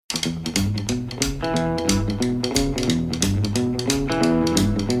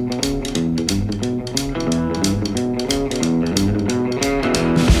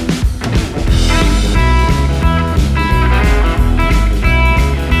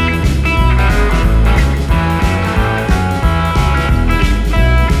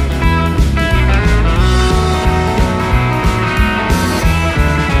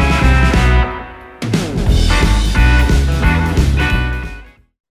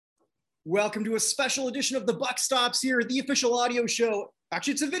Welcome to a special edition of The Buck Stops Here, the official audio show.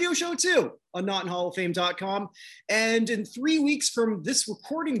 Actually, it's a video show too on Notinhalloffame.com. And in 3 weeks from this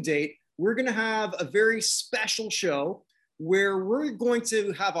recording date, we're going to have a very special show where we're going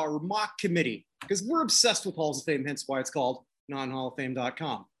to have our mock committee because we're obsessed with Halls of Fame, hence why it's called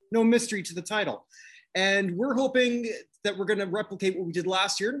Notinhalloffame.com. No mystery to the title. And we're hoping that we're going to replicate what we did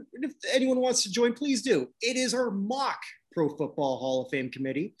last year. And if anyone wants to join, please do. It is our mock Pro Football Hall of Fame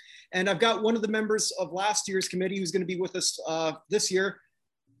committee. And I've got one of the members of last year's committee who's going to be with us this year,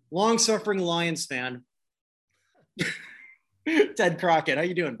 long-suffering Lions fan, Ted Crockett. How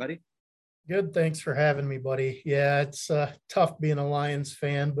you doing, buddy? Good. Thanks for having me, buddy. Yeah, it's tough being a Lions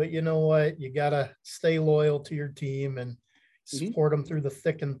fan, but you know what? You got to stay loyal to your team and support them through the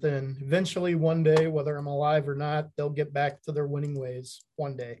thick and thin. Eventually, one day, whether I'm alive or not, they'll get back to their winning ways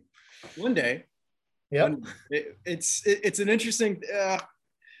one day. One day. Yeah. It's an interesting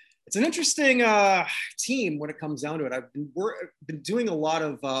team when it comes down to it. I've been doing a lot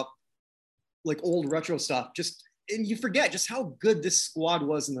of like old retro stuff, and you forget just how good this squad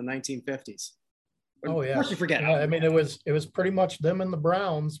was in the 1950s. Oh yeah, of course you forget. Yeah, I mean, it was pretty much them and the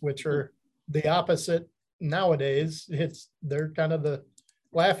Browns, which are the opposite nowadays. They're kind of the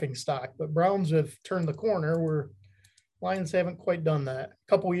laughing stock, but Browns have turned the corner where Lions haven't quite done that. A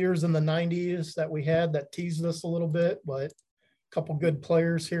couple years in the 90s that we had that teased us a little bit, but a couple good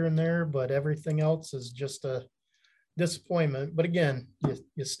players here and there, but everything else is just a disappointment. But again,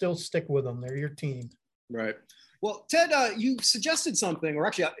 you still stick with them. They're your team. Right. Well, Ted, you suggested something, or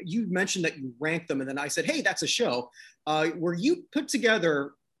actually you mentioned that you ranked them, and then I said, hey, that's a show, where you put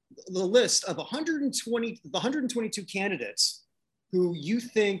together the list of the 122 candidates who you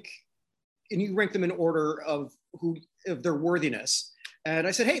think, and you rank them in order of their worthiness. And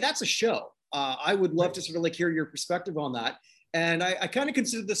I said, hey, that's a show. I would love to sort of like hear your perspective on that. And I kind of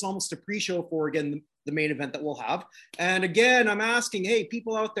considered this almost a pre-show for, again, the main event that we'll have. And again, I'm asking, hey,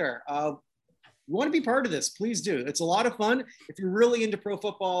 people out there, you want to be part of this, please do. It's a lot of fun if you're really into pro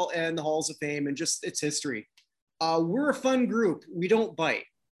football and the Halls of Fame and just its history. We're a fun group. We don't bite.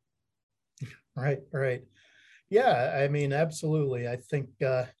 Right. Yeah, I mean, absolutely. I think,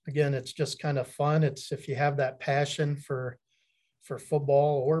 again, it's just kind of fun. It's if you have that passion for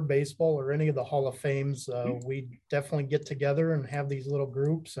football or baseball or any of the Hall of Fames, we definitely get together and have these little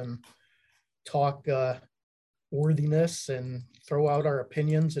groups and talk worthiness and throw out our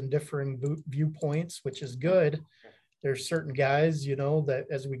opinions and differing viewpoints, which is good. There's certain guys, that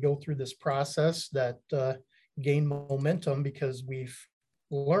as we go through this process that gain momentum because we've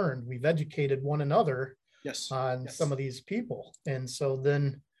educated one another on some of these people. And so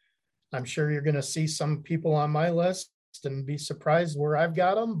then I'm sure you're going to see some people on my list and be surprised where I've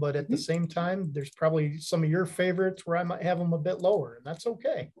got them. But at the same time, there's probably some of your favorites where I might have them a bit lower, and that's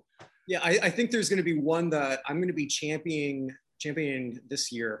okay. Yeah, I think there's going to be one that I'm going to be championing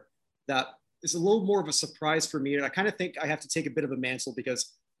this year that is a little more of a surprise for me. And I kind of think I have to take a bit of a mantle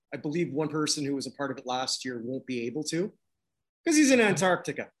because I believe one person who was a part of it last year won't be able to because he's in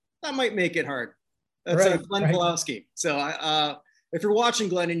Antarctica. That might make it hard. That's Glenn Pulowski. So if you're watching,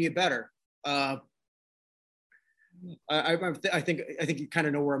 Glenn, and you better, I think you kind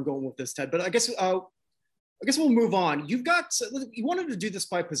of know where I'm going with this, Ted. But I guess we'll move on. You wanted to do this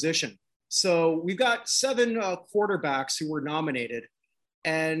by position. So we've got 7 quarterbacks who were nominated.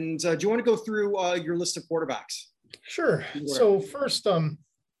 And do you want to go through your list of quarterbacks? Sure. So first,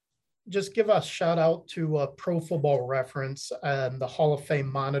 just give a shout out to Pro Football Reference and the Hall of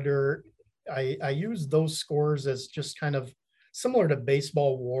Fame Monitor. I use those scores as just kind of similar to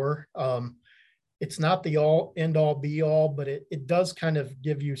baseball WAR. It's not the end all be all, but it does kind of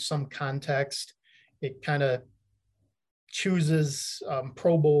give you some context. It kind of chooses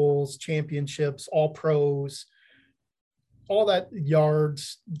Pro Bowls, championships, all pros, all that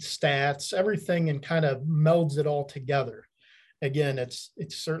yards, stats, everything, and kind of melds it all together. Again, it's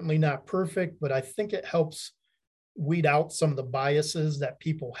certainly not perfect, but I think it helps weed out some of the biases that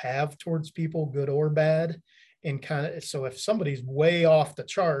people have towards people, good or bad. And kind of, so if somebody's way off the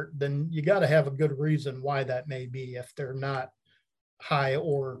chart, then you got to have a good reason why that may be if they're not high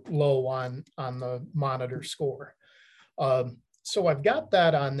or low on the monitor score. So I've got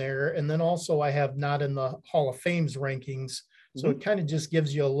that on there. And then also I have not in the Hall of Fame's rankings. So it kind of just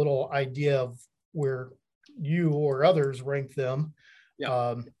gives you a little idea of where you or others rank them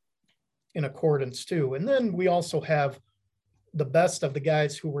in accordance too. And then we also have the best of the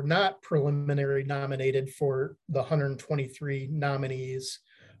guys who were not preliminary nominated for the 123 nominees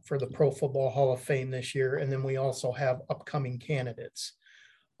for the Pro Football Hall of Fame this year. And then we also have upcoming candidates.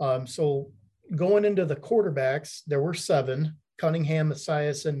 So going into the quarterbacks, there were 7. Cunningham,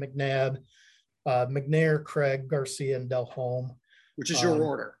 Esiason, McNabb, McNair, Craig, Garcia, and Delhomme. Which is your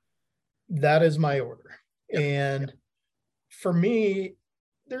order. That is my order. Yep. And for me,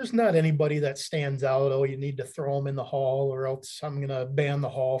 there's not anybody that stands out. Oh, you need to throw them in the Hall or else I'm going to ban the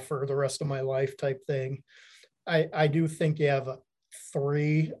Hall for the rest of my life type thing. I do think you have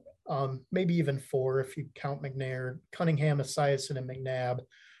 3, maybe even 4 if you count McNair, Cunningham, Esiason, and McNabb,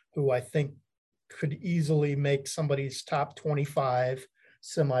 who I think could easily make somebody's top 25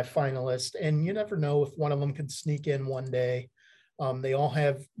 semifinalist. And you never know if one of them could sneak in one day. They all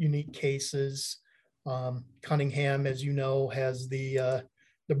have unique cases. Cunningham, as you know, has the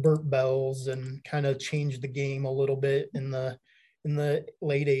Burt Bells and kind of changed the game a little bit in the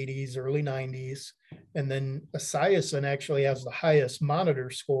late 80s, early 90s. And then Esiason actually has the highest monitor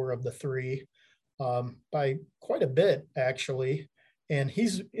score of the 3 by quite a bit, actually. And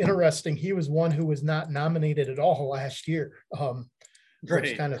he's interesting. He was one who was not nominated at all last year,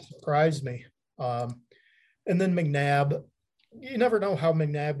 which kind of surprised me. And then McNabb, you never know how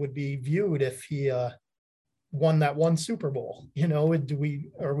McNabb would be viewed if he won that one Super Bowl. You know,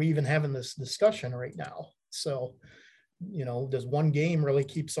 are we even having this discussion right now? So, you know, does one game really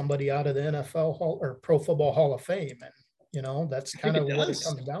keep somebody out of the NFL Hall or Pro Football Hall of Fame? And, you know, that's kind of what it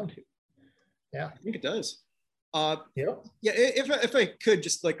comes down to. Yeah. I think it does. Yeah. If I could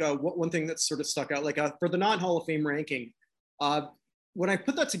just like one thing that sort of stuck out, like for the non-Hall of Fame ranking, when I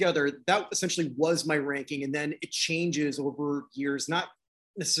put that together, that essentially was my ranking. And then it changes over years, not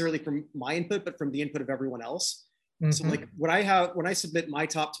necessarily from my input, but from the input of everyone else. Mm-hmm. So like when I submit my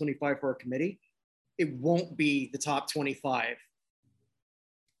top 25 for a committee, it won't be the top 25.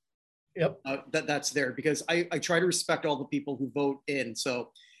 Yep. That's there because I try to respect all the people who vote in.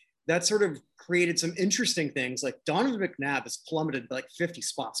 So that sort of created some interesting things. Like Donovan McNabb has plummeted by like 50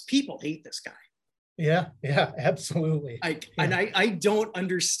 spots. People hate this guy. Yeah, absolutely. And I don't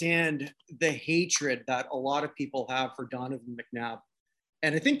understand the hatred that a lot of people have for Donovan McNabb.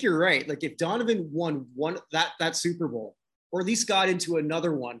 And I think you're right. Like if Donovan won that Super Bowl, or at least got into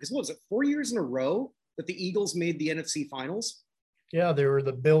another one, because what was it, 4 years in a row that the Eagles made the NFC Finals? Yeah, they were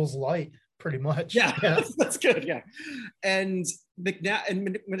the Bills light, pretty much. Yeah. That's good. Yeah, and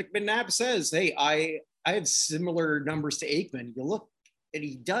McNabb says, "Hey, I have similar numbers to Aikman." You look, and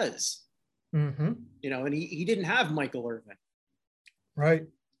he does. Mm-hmm. You know, and he didn't have Michael Irvin. Right.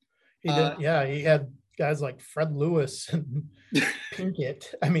 He did. Yeah, he had guys like Fred Lewis and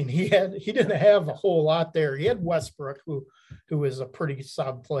Pinkett. I mean, he didn't have a whole lot there. He had Westbrook, who is a pretty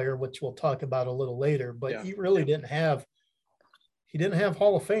solid player, which we'll talk about a little later. But he really didn't have. He didn't have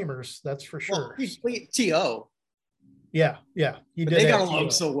Hall of Famers, that's for sure. Well, he T.O. Yeah. He did. They got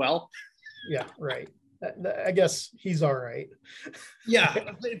along so well. Yeah, right. I guess he's all right. Yeah,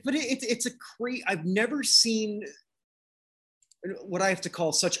 but it's a crazy. I've never seen what I have to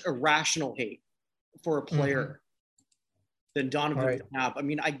call such irrational hate for a player than Donovan McNabb. I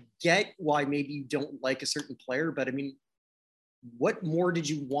mean, I get why maybe you don't like a certain player, but I mean, what more did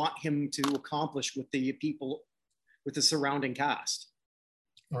you want him to accomplish with the people, with the surrounding cast?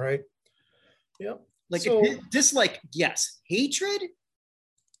 All right. Yep. Like dislike, yes. Hatred?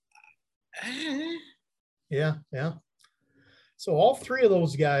 Yeah. So all 3 of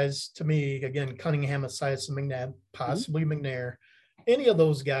those guys, to me, again, Cunningham, Esiason, McNabb, possibly McNair, any of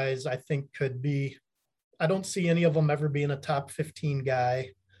those guys I think could be, I don't see any of them ever being a top 15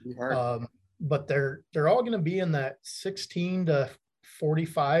 guy. But they're all going to be in that 16 to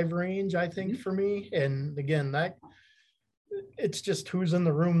 45 range, I think, for me. And again, that it's just who's in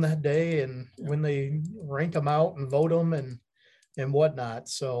the room that day and when they rank them out and vote them and whatnot.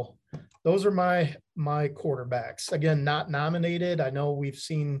 So those are my quarterbacks. Again, not nominated. I know we've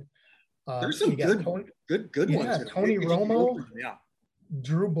seen there's some good ones. Tony Romo,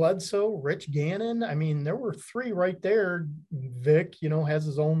 Drew Bledsoe, Rich Gannon. I mean, there were 3 right there. Vic, has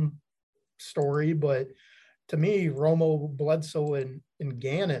his own story, but to me, Romo, Bledsoe, and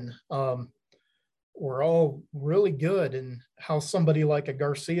Gannon were all really good. And how somebody like a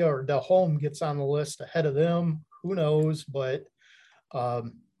Garcia or Delhomme gets on the list ahead of them, who knows? But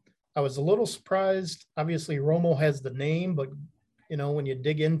I was a little surprised. Obviously, Romo has the name, but when you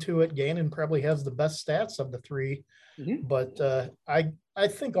dig into it, Gannon probably has the best stats of the 3. But I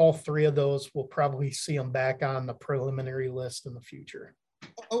think all 3 of those will probably see them back on the preliminary list in the future.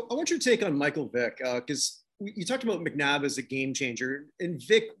 I want your take on Michael Vick, because you talked about McNabb as a game changer, and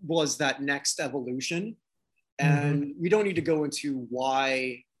Vick was that next evolution. And we don't need to go into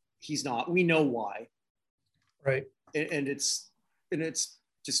why he's not. We know why. Right. And it's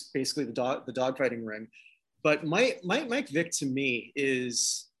just basically the dogfighting ring. But Mike Vick to me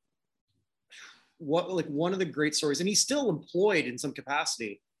is one of the great stories, and he's still employed in some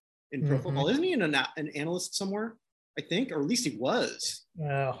capacity in pro football. Isn't he an analyst somewhere, I think, or at least he was?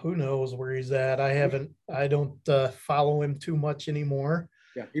 Who knows where he's at? I don't follow him too much anymore.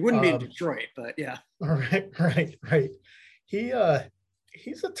 Yeah, he wouldn't be in Detroit, but yeah. Right.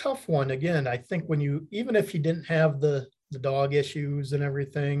 He's a tough one. Again, I think even if he didn't have the dog issues and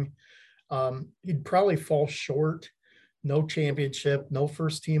everything, he'd probably fall short. No championship, no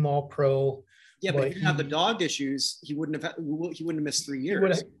first team All Pro. Yeah, but if he didn't have the dog issues, he wouldn't have missed 3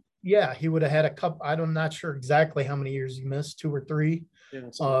 years. He would have had a couple. I'm not sure exactly how many years he missed, 2 or 3.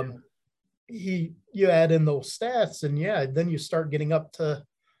 Yeah, you add in those stats, and then you start getting up to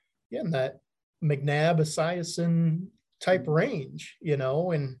in that McNabb, Esiason type range,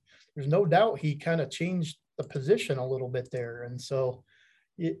 and there's no doubt he kind of changed the position a little bit there. And so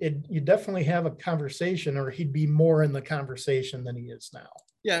you definitely have a conversation, or he'd be more in the conversation than he is now.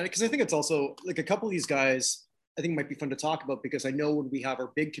 Yeah, because I think it's also like a couple of these guys I think might be fun to talk about, because I know when we have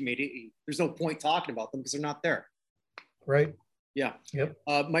our big committee, there's no point talking about them because they're not there. Right. Yeah. Yep.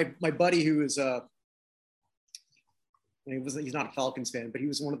 My buddy who is he's not a Falcons fan, but he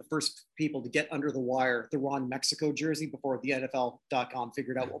was one of the first people to get under the wire the Ron Mexico jersey before the NFL.com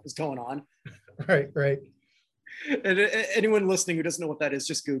figured out what was going on. Right. And anyone listening who doesn't know what that is,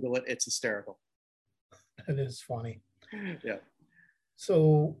 just Google it. It's hysterical. It is funny. Yeah.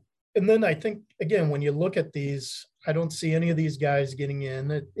 So, and then I think, again, when you look at these, I don't see any of these guys getting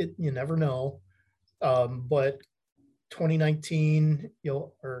in. You never know. But 2019,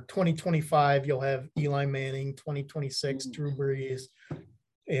 or 2025, you'll have Eli Manning, 2026, Drew Brees,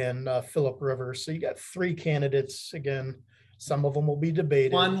 and Phillip Rivers. So you got 3 candidates. Again, some of them will be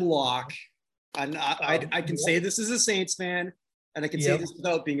debated. One lock. And I can say this as a Saints fan, and I can say this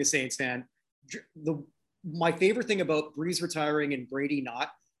without being a Saints fan. My favorite thing about Brees retiring and Brady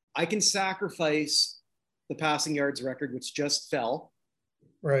not, I can sacrifice the passing yards record, which just fell,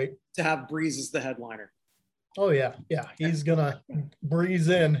 right, to have Brees as the headliner. Oh yeah. He's gonna breeze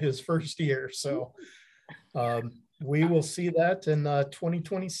in his first year, so we will see that in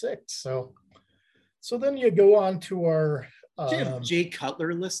 2026. So then you go on to our. Do you have Jay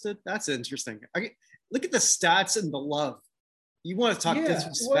Cutler listed? That's interesting. Look at the stats and the love. You want to talk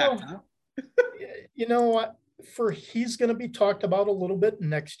disrespect, huh? You know what? He's going to be talked about a little bit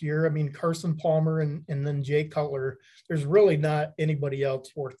next year. I mean, Carson Palmer and then Jay Cutler. There's really not anybody else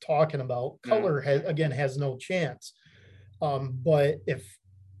worth talking about. Cutler has no chance. But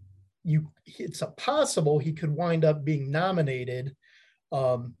it's a possible he could wind up being nominated.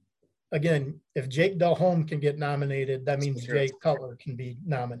 Again, if Jake Delhomme can get nominated, that means Jay Cutler can be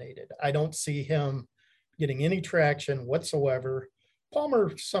nominated. I don't see him getting any traction whatsoever.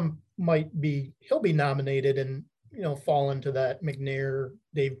 Palmer, he'll be nominated and, fall into that McNair,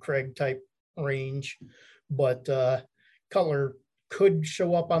 Dave Craig type range. But Cutler could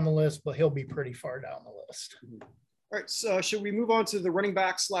show up on the list, but he'll be pretty far down the list. All right. So should we move on to the running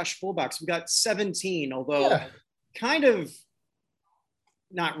back / fullbacks? We got 17, although kind of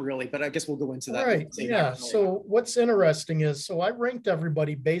not really, but I guess we'll go into that. Right. Yeah. So what's interesting is, I ranked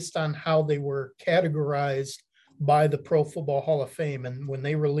everybody based on how they were categorized by the Pro Football Hall of Fame. And when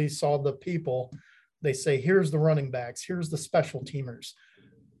they release all the people, they say, here's the running backs, here's the special teamers.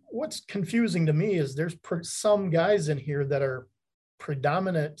 What's confusing to me is there's some guys in here that are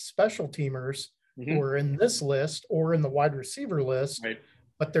predominant special teamers who are in this list or in the wide receiver list, right,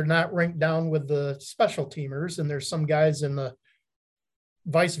 but they're not ranked down with the special teamers. And there's some guys in the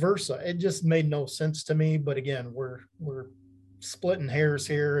vice versa. It just made no sense to me. But again, we're splitting hairs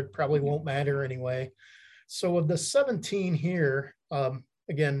here. It probably won't matter anyway. So of the 17 here,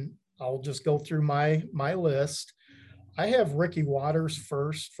 again, I'll just go through my list. I have Ricky Watters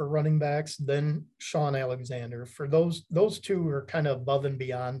first for running backs, then Sean Alexander. For those 2 are kind of above and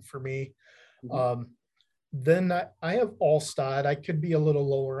beyond for me. Then I have Alstott. I could be a little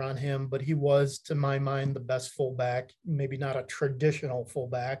lower on him, but he was, to my mind, the best fullback. Maybe not a traditional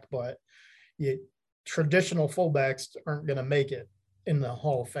fullback, but traditional fullbacks aren't going to make it in the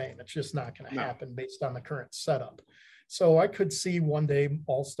Hall of Fame. It's just not going to happen based on the current setup. So I could see one day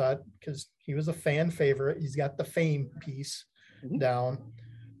Alstott, because he was a fan favorite. He's got the fame piece down.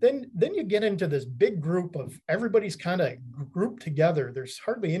 Then you get into this big group of everybody's kind of grouped together. There's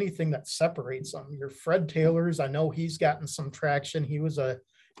hardly anything that separates them. Your Fred Taylor's, I know he's gotten some traction. He was I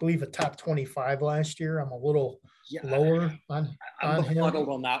believe a top 25 last year. I'm a little lower on him. Befuddled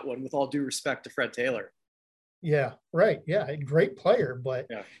on that one, with all due respect to Fred Taylor. Yeah, right. Yeah, a great player. But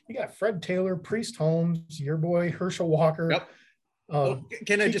you got Fred Taylor, Priest Holmes, your boy Herschel Walker. Yep.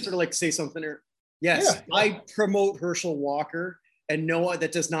 Can I just sort of say something here? Yes, I promote Herschel Walker And no,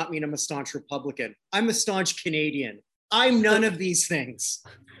 that does not mean I'm a staunch Republican. I'm a staunch Canadian. I'm none of these things.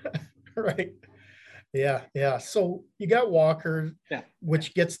 Right. Yeah. So you got Walker,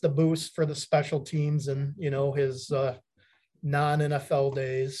 which gets the boost for the special teams and, his non-NFL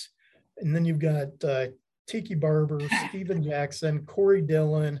days. And then you've got Tiki Barber, Steven Jackson, Corey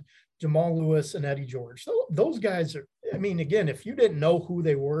Dillon, Jamal Lewis, and Eddie George. So those guys are, again, if you didn't know who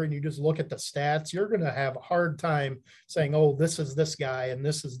they were and you just look at the stats, you're going to have a hard time saying, oh, this is this guy and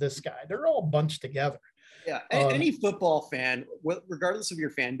this is this guy. They're all bunched together. Yeah, any football fan, regardless of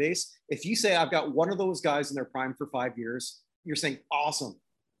your fan base, if you say I've got one of those guys in their prime for 5 years, you're saying awesome.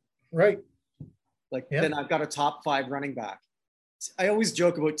 Right. Then I've got a top 5 running back. I always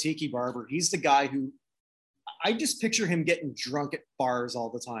joke about Tiki Barber. He's the guy who I just picture him getting drunk at bars all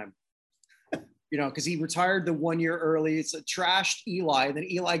the time. Because he retired the 1 year early. It's a trashed Eli. Then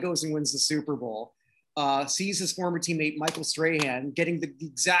Eli goes and wins the Super Bowl. Sees his former teammate Michael Strahan getting the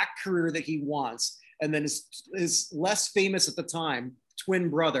exact career that he wants. And then his less famous at the time twin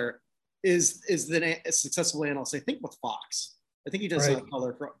brother is the successful analyst, I think, with Fox. I think he does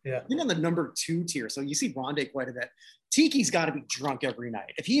color. I think on the number 2 tier. So you see Rondé quite a bit. Tiki's got to be drunk every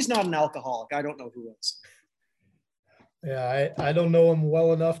night. If he's not an alcoholic, I don't know who is. Yeah, I don't know him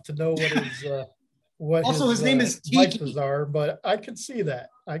well enough to know what his what also his name is Tiki are, but I could see that.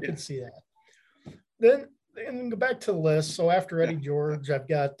 I could see that. Then go back to the list. So after Eddie George, I've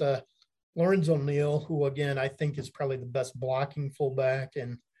got Lorenzo Neal, who again I think is probably the best blocking fullback,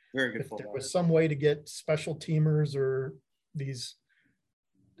 and very good. If there was some way to get special teamers or these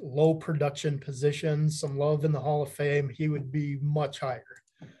low production positions some love in the Hall of Fame, he would be much higher.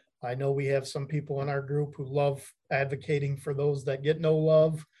 I know we have some people in our group who love advocating for those that get no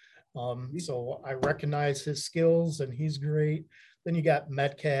love. So I recognize his skills and he's great. Then you got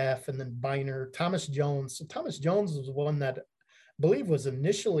Metcalf and then Biner, Thomas Jones. So Thomas Jones was one that I believe was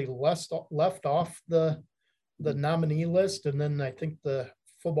initially left off the nominee list. And then I think the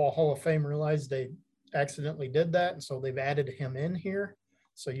Football Hall of Fame realized they accidentally did that. And so they've added him in here.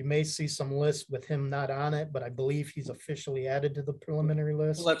 So you may see some lists with him not on it, but I believe he's officially added to the preliminary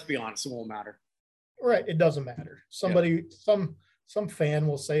list. Well, let's be honest, it won't matter. Right. It doesn't matter. Some fan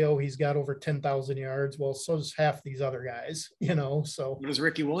will say, oh, he's got over 10,000 yards. Well, so does half these other guys, so. It was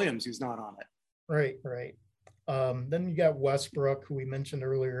Ricky Williams who's not on it. Right. Then you got Westbrook, who we mentioned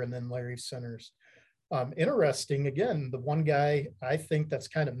earlier, and then Larry Centers. Interesting, again, the one guy I think that's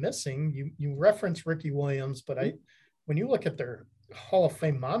kind of missing, you reference Ricky Williams, but when you look at their Hall of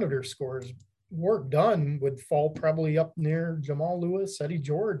Fame monitor scores, work done would fall probably up near Jamal Lewis, Eddie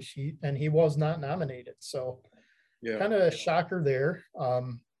George, he was not nominated. So kind of a shocker there.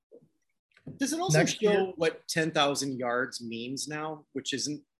 Does it also show what 10,000 yards means now, which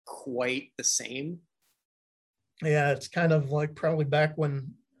isn't quite the same? Yeah, it's kind of like probably back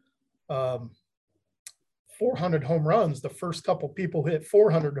when 400 home runs, the first couple people hit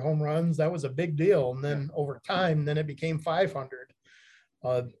 400 home runs, that was a big deal. And then over time, then it became 500.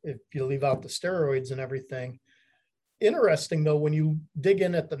 If you leave out the steroids and everything. Interesting, though, when you dig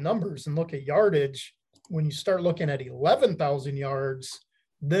in at the numbers and look at yardage, when you start looking at 11,000 yards,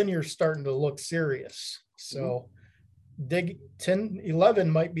 then you're starting to look serious. So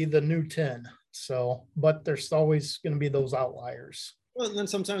 11 might be the new 10. So, but there's always going to be those outliers. Well, and then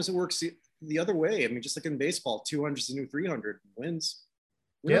sometimes it works the other way. I mean, just like in baseball, 200 is the new 300 wins.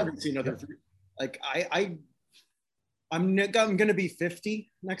 We're not going to see another three. Like I'm going to be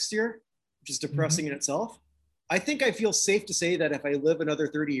 50 next year, which is depressing in itself. I think I feel safe to say that if I live another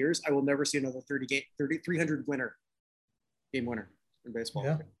 30 years, I will never see another 300 game winner in baseball.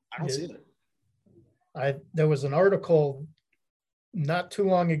 Yeah. I don't see it. There was an article not too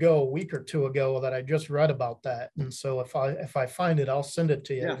long ago, a week or two ago, that I just read about that. And so if I find it, I'll send it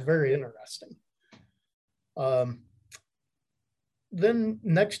to you. It's very interesting. Then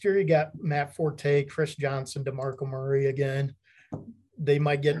next year you got Matt Forte, Chris Johnson, DeMarco Murray again. They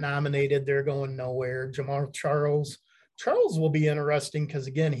might get nominated. They're going nowhere. Jamal Charles will be interesting because,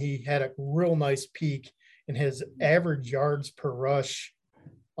 again, he had a real nice peak and his average yards per rush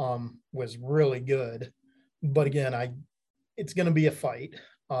was really good. But again, it's going to be a fight.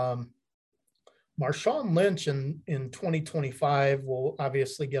 Marshawn Lynch in 2025 will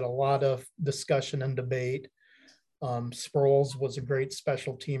obviously get a lot of discussion and debate. Sproles was a great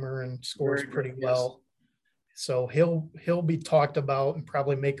special teamer and scores pretty well. So he'll be talked about and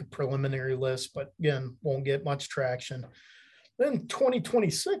probably make a preliminary list, but again, won't get much traction. Then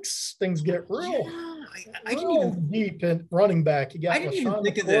 2026, things get real deep in running back. You got LaShawn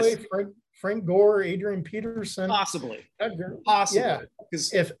McCoy, Frank Gore, Adrian Peterson. Possibly. Yeah.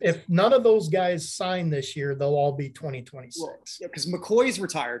 if none of those guys sign this year, they'll all be 2026. Well, yeah, because McCoy's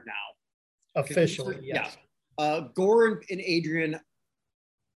retired now. Officially, yes. Yeah. Gore and Adrian,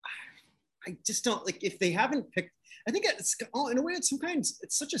 I just don't like if they haven't picked. I think it's in a way it's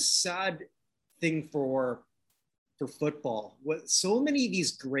such a sad thing for football. What so many of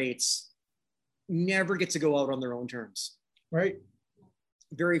these greats never get to go out on their own terms. Right.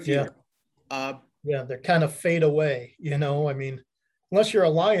 Very few. Yeah, they're kind of fade away. You know, I mean, unless you're a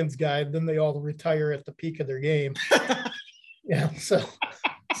Lions guy, then they all retire at the peak of their game. Yeah. So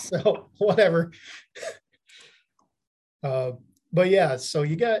whatever. But yeah, so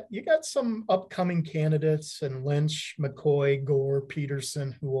you got some upcoming candidates and Lynch, McCoy, Gore,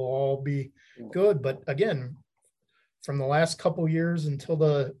 Peterson, who will all be good. But again, from the last couple years until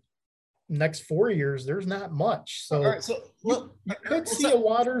the next 4 years, there's not much. So, right, you could see a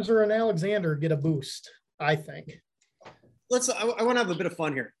Waters or an Alexander get a boost, I think. I want to have a bit of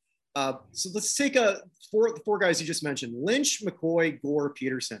fun here. So let's take the four guys you just mentioned: Lynch, McCoy, Gore,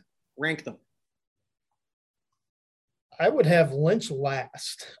 Peterson. Rank them. I would have Lynch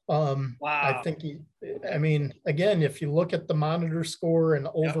last. Wow. I think I mean, again, if you look at the monitor score and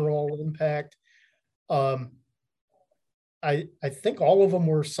overall impact, I think all of them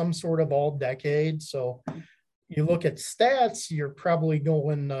were some sort of all decade. So you look at stats, you're probably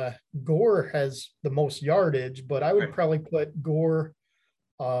going, Gore has the most yardage, but I would probably put Gore.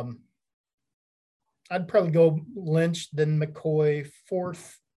 I'd probably go Lynch, then McCoy.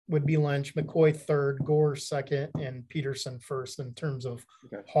 Fourth would be Lynch, McCoy third, Gore second, and Peterson first in terms of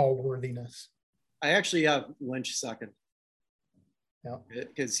hall worthiness. I actually have Lynch second. Yeah,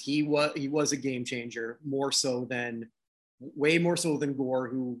 because he was a game changer, way more so than Gore,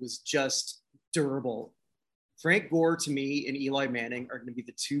 who was just durable. Frank Gore, to me, and Eli Manning are going to be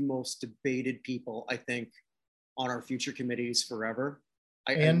the two most debated people, I think, on our future committees forever.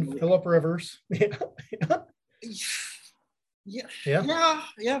 Philip Rivers. Yeah.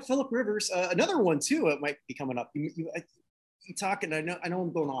 Philip Rivers. Another one too. It might be coming up. You talking? I know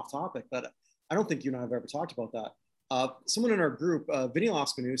I'm going off topic, but I don't think you and I have ever talked about that. Someone in our group, Vinny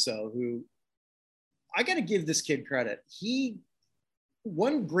Loscanuso, who I got to give this kid credit.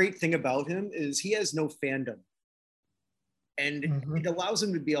 One great thing about him is he has no fandom, and it allows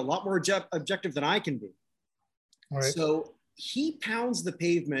him to be a lot more objective than I can be. Right. So he pounds the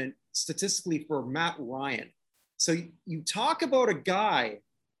pavement statistically for Matt Ryan. So you talk about a guy,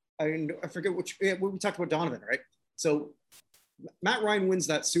 I forget when we talked about Donovan, right? So Matt Ryan wins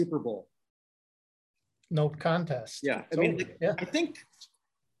that Super Bowl. No contest. Yeah. I think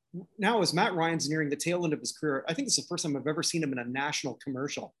now as Matt Ryan's nearing the tail end of his career, I think it's the first time I've ever seen him in a national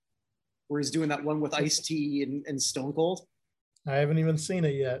commercial where he's doing that one with Ice-T and Stone Cold. I haven't even seen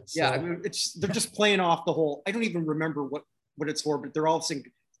it yet. So. Yeah. I mean, they're just playing off the whole, I don't even remember what it's for, but they're all saying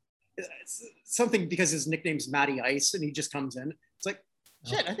something because his nickname's Matty Ice and he just comes in. It's like,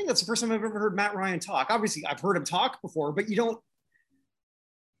 shit, I think that's the first time I've ever heard Matt Ryan talk. Obviously I've heard him talk before, but you don't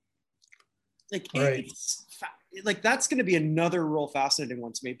like, it's like, that's going to be another real fascinating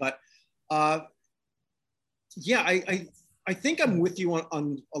one to me. But yeah, I think I'm with you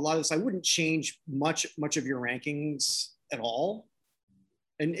on a lot of this. I wouldn't change much of your rankings at all.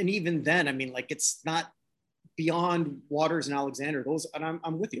 And even then, I mean, like, it's not beyond Waters and Alexander.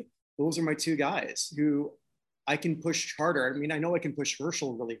 I'm with you. Those are my two guys who I can push harder. I mean, I know I can push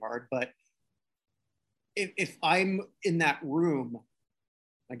Herschel really hard, but if I'm in that room,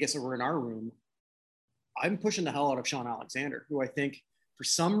 I guess if we're in our room, I'm pushing the hell out of Sean Alexander, who I think for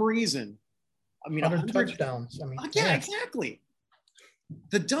some reason, I mean, 100 touchdowns. I mean, yeah, exactly.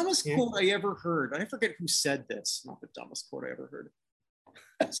 The dumbest quote I ever heard, I forget who said this, not the dumbest quote I ever heard.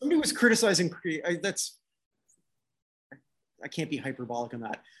 Somebody was criticizing, I can't be hyperbolic on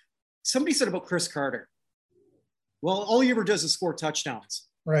that. Somebody said about Chris Carter, well, all he ever does is score touchdowns.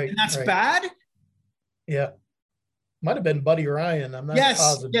 Right. And that's bad? Yeah. Might have been Buddy Ryan. I'm not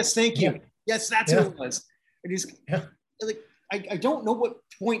positive. Yes, thank you. Yeah. Yes, that's who it was. And he's like, I don't know what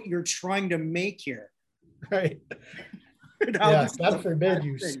point you're trying to make here. Right. Yeah, God forbid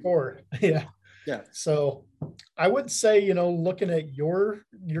you score. Yeah. Yeah. So I would say, looking at your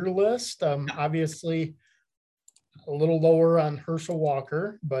list, obviously a little lower on Herschel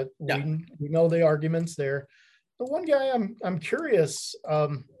Walker, but we know the arguments there. The one guy I'm curious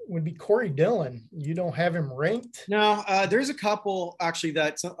would be Corey Dillon. You don't have him ranked? No, there's a couple actually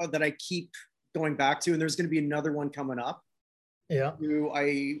that I keep going back to, and there's going to be another one coming up. Yeah. Who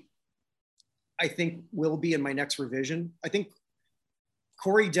I think will be in my next revision. I think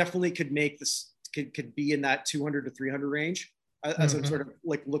Corey definitely could make this, could be in that 200 to 300 range as I'm sort of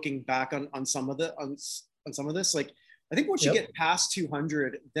like looking back on some of this. Like I think once you get past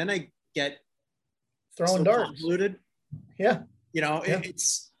 200, then I get throwing darts. Convoluted. Yeah. You know,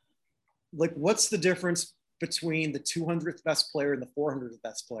 it's like, what's the difference between the 200th best player and the 400th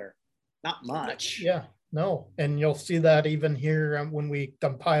best player? Not much. Yeah, no. And you'll see that even here when we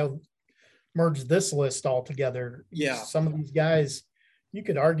merge this list all together. Yeah. Some of these guys, you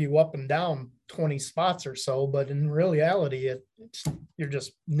could argue up and down 20 spots or so, but in reality, you're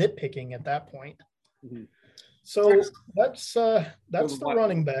just nitpicking at that point. Mm-hmm. So that's the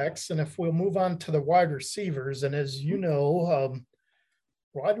running backs. And if we'll move on to the wide receivers, and as you know,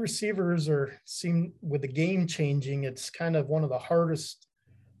 wide receivers seem with the game changing, it's kind of one of the hardest.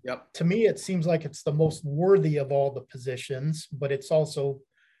 Yep. To me, it seems like it's the most worthy of all the positions, but it's also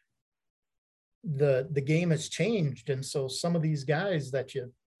the game has changed. And so some of these guys that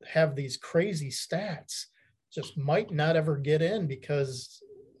you have these crazy stats just might not ever get in because,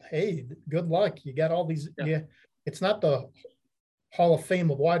 hey, good luck. You got all these. Yeah. It's not the Hall of Fame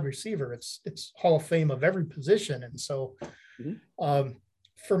of wide receiver. It's Hall of Fame of every position. And so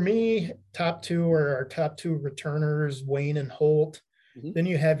for me, top two are our top two returners, Wayne and Holt. Mm-hmm. Then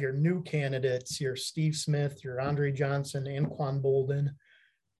you have your new candidates, your Steve Smith, your Andre Johnson, and Anquan Bolden.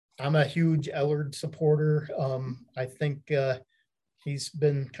 I'm a huge Ellard supporter. I think he's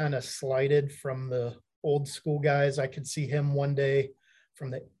been kind of slighted from the old school guys. I could see him one day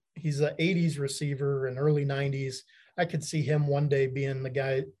he's an 80s receiver and early 90s. I could see him one day being the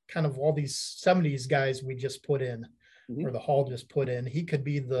guy, kind of all these 70s guys we just put in, mm-hmm. or the Hall just put in. He could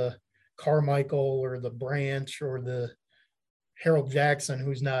be the Carmichael or the Branch or the Harold Jackson,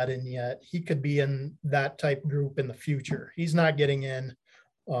 who's not in yet. He could be in that type group in the future. He's not getting in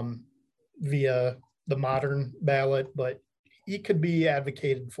via the modern ballot, but he could be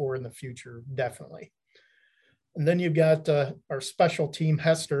advocated for in the future, definitely. And then you've got our special team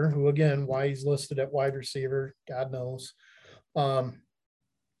Hester, who, again, why he's listed at wide receiver, God knows. And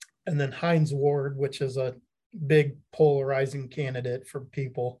then Hines Ward, which is a big polarizing candidate for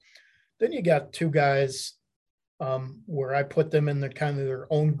people. Then you got two guys where I put them in the kind of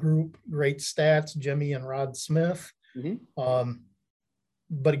their own group, great stats, Jimmy and Rod Smith. Mm-hmm.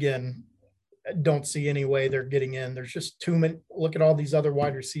 But again, don't see any way they're getting in. There's just too many. Look at all these other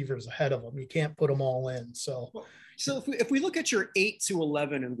wide receivers ahead of them. You can't put them all in. So if we look at your 8 to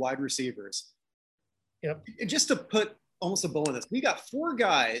 11 in wide receivers, yep. Just to put almost a bow on this, we got 4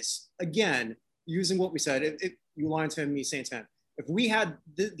 guys, again, using what we said, you Lions fan, me Saints fan. If we had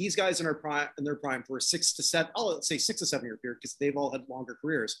these guys in their prime for 6 to 7, let's say 6 to 7 year period, because they've all had longer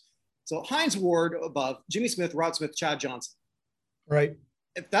careers. So Hines Ward above, Jimmy Smith, Rod Smith, Chad Johnson. Right.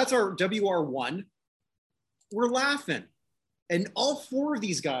 If that's our WR1, we're laughing. And all 4 of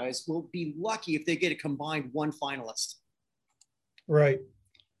these guys will be lucky if they get a combined 1 finalist. Right.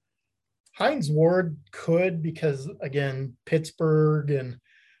 Hines Ward could, because again, Pittsburgh, and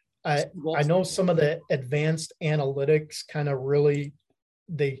I know some of the advanced analytics kind of really,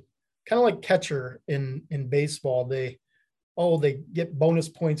 they kind of like catcher in baseball. They get bonus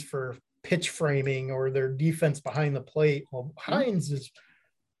points for pitch framing or their defense behind the plate. Well, Hines is,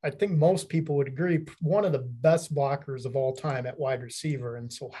 I think most people would agree, one of the best blockers of all time at wide receiver.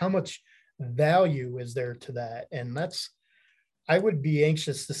 And so how much value is there to that? And I would be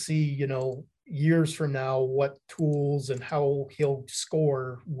anxious to see, years from now, what tools and how he'll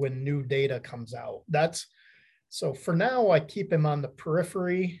score when new data comes out. So for now, I keep him on the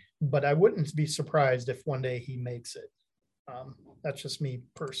periphery, but I wouldn't be surprised if one day he makes it. That's just me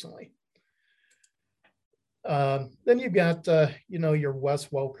personally. Then you've got, your Wes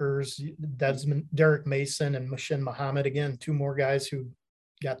Welkers, Derek Mason, and Mushin Muhammad. Again, 2 more guys who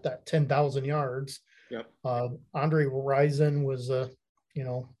got that 10,000 yards. Yep. Andre Rison was a,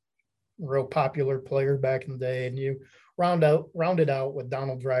 real popular player back in the day. And you rounded out with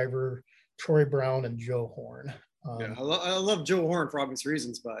Donald Driver, Troy Brown, and Joe Horn. I love Joe Horn for obvious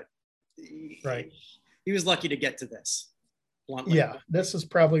reasons, but he was lucky to get to this. Bluntly. Yeah, this is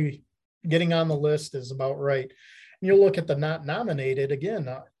probably getting on the list is about right. And you'll look at the not nominated again.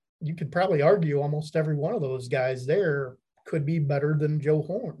 You could probably argue almost every one of those guys there could be better than Joe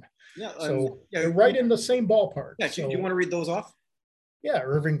Horn. Yeah. They're right in the same ballpark. Yeah. Do you want to read those off? Yeah.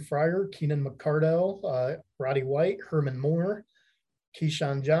 Irving Fryer, Keenan McCardell, Roddy White, Herman Moore,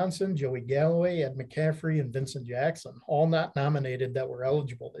 Keyshawn Johnson, Joey Galloway, Ed McCaffrey, and Vincent Jackson, all not nominated that were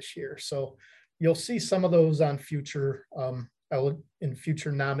eligible this year. So you'll see some of those on future in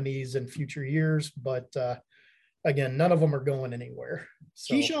future nominees in future years, but again, none of them are going anywhere.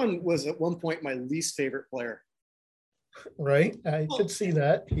 So, Keyshawn was at one point my least favorite player. Right, I could see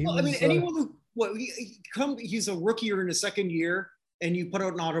that. Anyone who he's a rookie or in his second year, and you put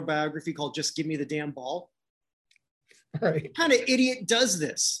out an autobiography called "Just Give Me the Damn Ball." Right. What kind of idiot does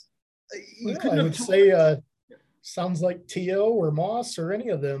this? You Well, couldn't I have would say sounds like T.O. or Moss or any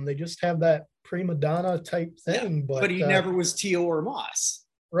of them. They just have that prima donna type thing. but he never was T.O. or Moss.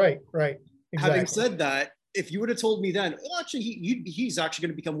 Right. Having Exactly. said that, if you would have told me then, well, actually, he's actually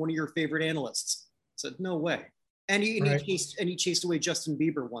going to become one of your favorite analysts, I said, no way. And he chased away Justin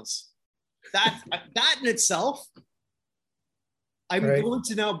Bieber once. That in itself, I'm going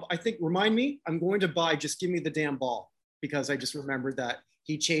to now, I think, remind me, I'm going to buy Just Give Me the Damn Ball, because I just remembered that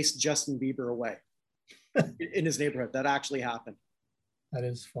he chased Justin Bieber away in his neighborhood. That actually happened. That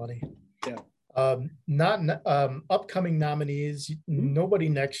is funny. Yeah. Upcoming nominees, nobody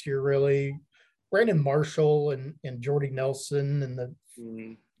next year really. Brandon Marshall and Jordy Nelson in the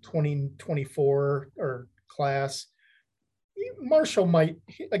 2024 or class. Marshall might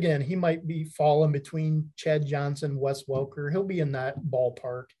be falling between Chad Johnson, Wes Welker. He'll be in that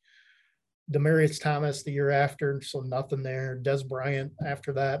ballpark. Demarius Thomas the year after, so nothing there. Des Bryant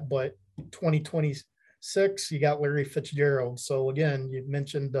after that, but 2026 you got Larry Fitzgerald. So again, you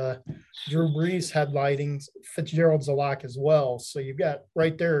mentioned Drew Brees headlighting. Fitzgerald's a lock as well. So you've got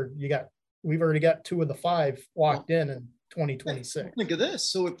right there. We've already got 2 of the 5 locked in 2026. Think of this.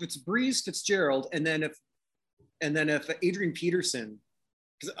 So if it's Brees, Fitzgerald, and then if Adrian Peterson,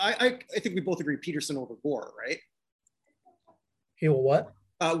 because I think we both agree Peterson over Gore, right? He'll what?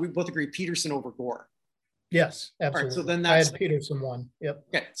 We both agree Peterson over Gore. Yes, absolutely. Right, so then I had Peterson one. Yep.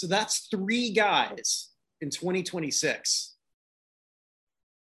 Okay, so that's 3 guys in 2026.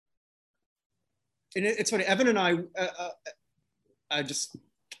 And it's funny, Evan and I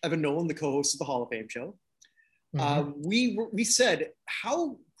Evan Nolan, the co-host of the Hall of Fame show, we said,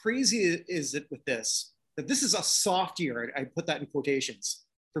 how crazy is it with this, that this is a soft year, I put that in quotations,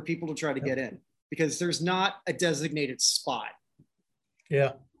 for people to try to get in, because there's not a designated spot.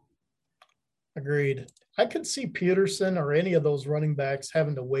 Yeah, agreed. I could see Peterson or any of those running backs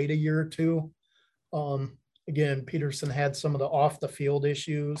having to wait a year or two. Again, Peterson had some of the off the field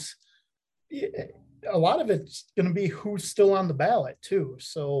issues. A lot of it's going to be who's still on the ballot too.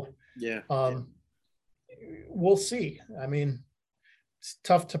 So we'll see. I mean, it's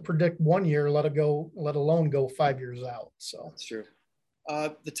tough to predict 1 year, let alone go 5 years out. So that's true.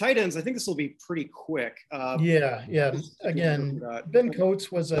 The tight ends, I think this will be pretty quick. Yeah. Again, Ben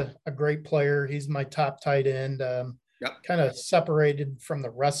Coates was a great player. He's my top tight end. Kind of separated from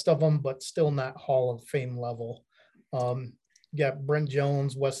the rest of them, but still not Hall of Fame level. You got Brent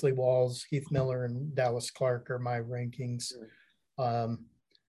Jones, Wesley Walls, Heath Miller, and Dallas Clark are my rankings.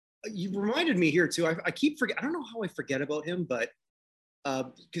 You reminded me here too. I keep forgetting. I don't know how I forget about him, but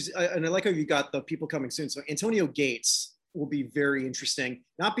because I like how you got the people coming soon. So Antonio Gates will be very interesting.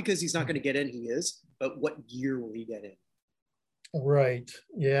 Not because he's not going to get in, he is, but what year will he get in? Right.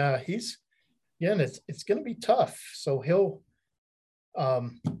 Yeah, it's going to be tough. So he'll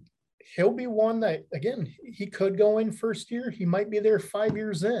be one that, again, he could go in first year. He might be there 5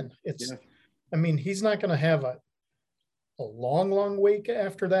 years in. I mean, he's not going to have a long wait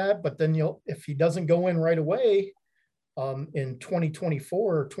after that, but then if he doesn't go in right away in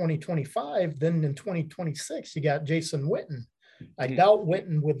 2024 or 2025, then in 2026, you got Jason Witten. I doubt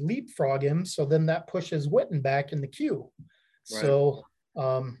Witten would leapfrog him. So then that pushes Witten back in the queue. Right. So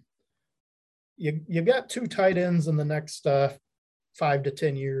you've got 2 tight ends in the next 5 to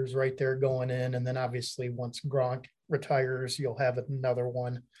 10 years right there going in. And then obviously once Gronk retires, you'll have another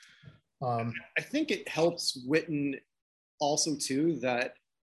one. I think it helps Witten also too, that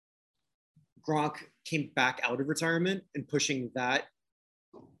Gronk came back out of retirement and pushing that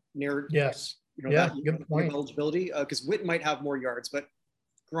narrative. Yes. Good point. Eligibility, because Witten might have more yards, but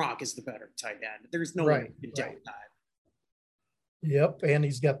Gronk is the better tight end. There's no way you can doubt that. Yep. And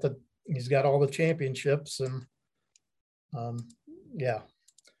he's got all the championships, and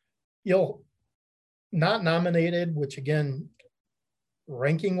You'll not nominated, which again,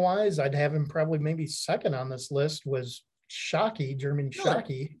 ranking wise, I'd have him probably maybe second on this list, was German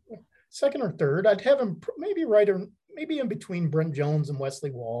Shockey, second or third. I'd have him maybe maybe in between Brent Jones and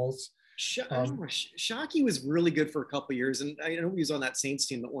Wesley Walls. Shockey was really good for a couple of years, and I know he was on that Saints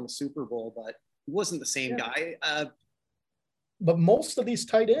team that won a Super Bowl, but he wasn't the same guy. But most of these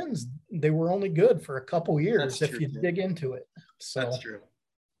tight ends, they were only good for a couple of years if you dig into it. So that's true.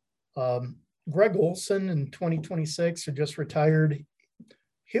 Greg Olson in 2026, who just retired,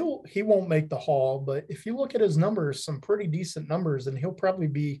 he won't make the Hall, but if you look at his numbers, some pretty decent numbers, and he'll probably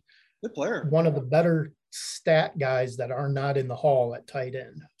be good player, one of the better stat guys that are not in the Hall at tight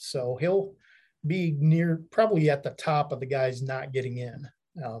end. So he'll be probably at the top of the guys not getting in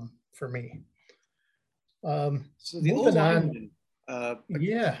for me. So the moving on. Oh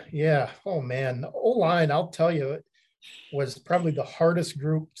man, the O-line, I'll tell you, was probably the hardest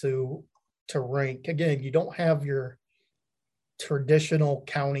group to rank. Again, you don't have your traditional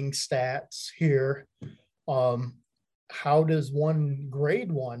counting stats here. How does one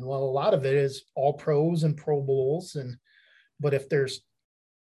grade one? Well, a lot of it is all pros and pro bowls. But if there's,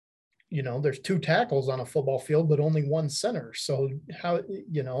 there's two tackles on a football field, but only one center. So how,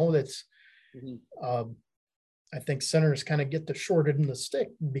 that's, I think centers kind of get the short end of the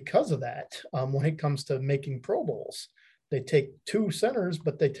stick because of that. When it comes to making pro bowls, they take two centers,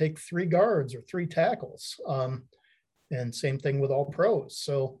 but they take three guards or three tackles. And same thing with all pros.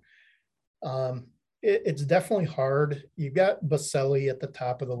 So it's definitely hard. You got Baselli at the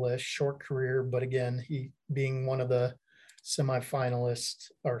top of the list, short career, but again, he being one of the semifinalists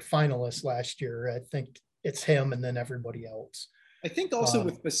or finalists last year, I think it's him and then everybody else. I think also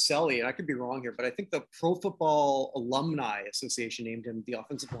with Baselli, and I could be wrong here, but I think the Pro Football Alumni Association named him the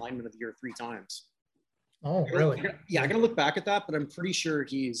Offensive Lineman of the Year 3 times. Oh, really? Yeah, I'm going to look back at that, but I'm pretty sure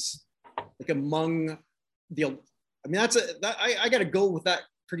he's like among the, I mean, I got to go with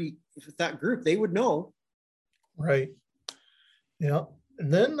that group. They would know. Right. Yeah.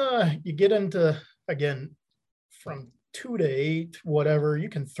 And then you get into, again, from 2 to 8, whatever, you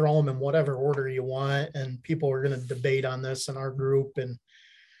can throw them in whatever order you want. And people are going to debate on this in our group and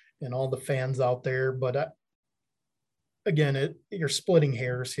all the fans out there. But again, you're splitting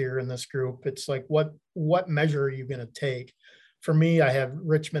hairs here in this group. It's like, what measure are you going to take? For me, I have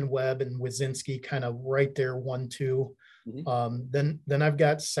Richmond, Webb, and Wazinski kind of right there, 1, 2. Then I've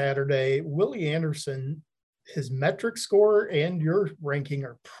got Saturday. Willie Anderson, his metric score and your ranking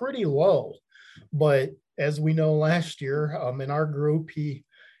are pretty low. But as we know last year, in our group, he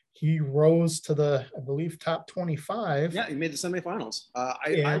rose to the, I believe, top 25. Yeah, he made the semifinals.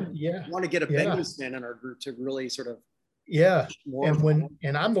 I want to get a Bengals fan in our group to really sort of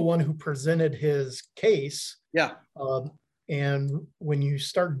and I'm the one who presented his case. Yeah. And when you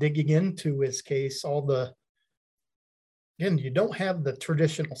start digging into his case, you don't have the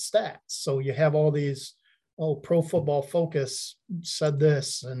traditional stats. So you have all these, Pro Football Focus said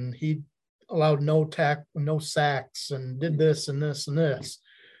this, and he allowed no sacks and did this and this and this.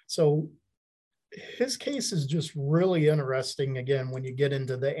 So his case is just really interesting, again, when you get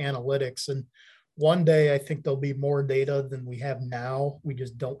into the analytics. And one day I think there'll be more data than we have now. We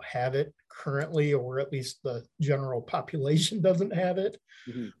just don't have it currently, or at least the general population doesn't have it.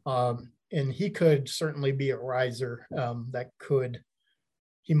 And he could certainly be a riser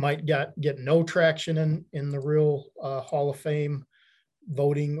he might get no traction in the real Hall of Fame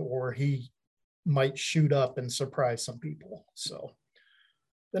voting, or he might shoot up and surprise some people. So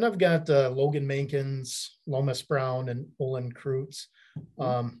then I've got Logan Mankins, Lomas Brown, and Olin Kreutz.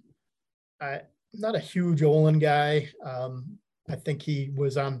 I'm not a huge Olin guy. I think he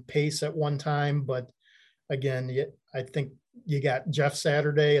was on pace at one time, but again, I think you got Jeff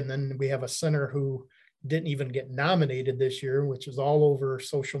Saturday, and then we have a center who didn't even get nominated this year, which is all over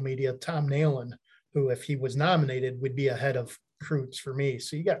social media, Tom Nalen, who, if he was nominated, would be ahead of Kreutz for me.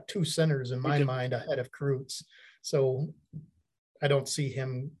 So you got two centers in my mind ahead of Kreutz. So I don't see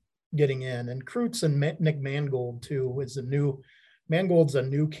him getting in. And Kreutz and Nick Mangold too Mangold's a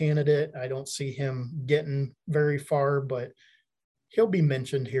new candidate. I don't see him getting very far, but he'll be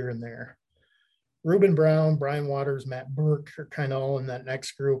mentioned here and there. Reuben Brown, Brian Waters, Matt Burke are kind of all in that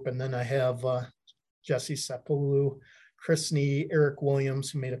next group. And then I have Jesse Sapolu, Chris Nee, Eric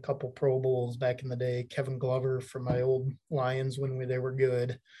Williams, who made a couple Pro Bowls back in the day, Kevin Glover from my old Lions when they were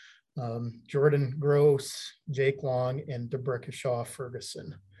good, Jordan Gross, Jake Long, and DeBrickashaw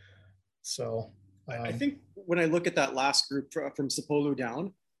Ferguson. So I think when I look at that last group from Sapolu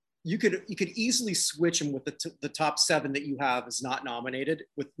down, you could easily switch them with the top 7 that you have as not nominated,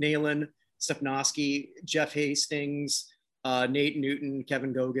 with Nalen, Stefanoski, Jeff Hastings, Nate Newton,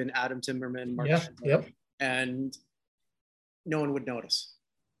 Kevin Gogan, Adam Timmerman, Mark Schindler, and no one would notice.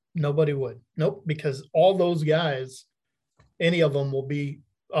 Nobody would. Nope, because all those guys, any of them will be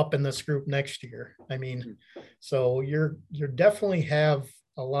up in this group next year. I mean, so you're definitely have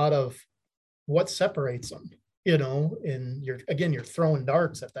a lot of what separates them, and you're throwing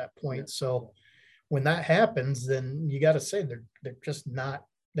darts at that point. So when that happens, then you got to say they're just not.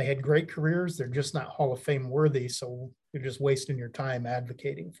 They had great careers. They're just not Hall of Fame worthy. So you're just wasting your time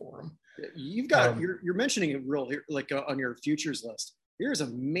advocating for them. You've got, you're mentioning it real here, like on your futures list. Here's a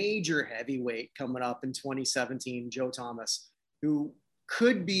major heavyweight coming up in 2017, Joe Thomas, who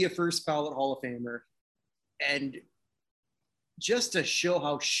could be a first ballot Hall of Famer. And just to show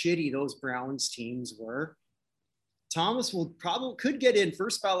how shitty those Browns teams were, Thomas could get in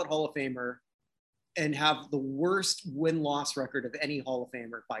first ballot Hall of Famer and have the worst win-loss record of any Hall of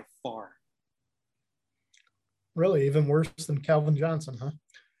Famer by far. Really, even worse than Calvin Johnson, huh?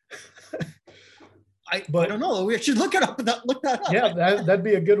 I don't know. We should look it up. Look that up. Yeah, that'd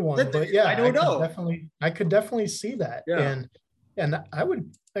be a good one. But yeah, I don't know. I could definitely see that. Yeah. And I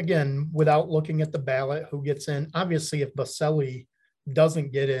would, again, without looking at the ballot, who gets in. Obviously, if Baselli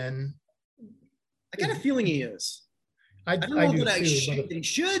doesn't get in, I got a feeling he is. I don't know do that too, he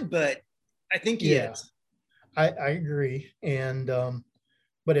should, but I think he is. I agree. And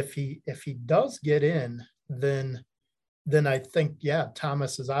but if he does get in, then I think, yeah,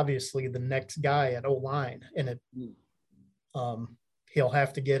 Thomas is obviously the next guy at O-line, and he'll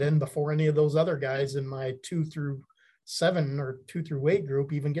have to get in before any of those other guys in my 2 through 7 or 2 through 8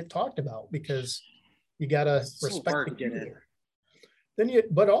 group even get talked about, because you got to respect the queue there. Then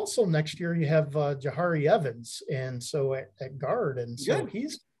but also next year you have Jahari Evans, and so at guard, and so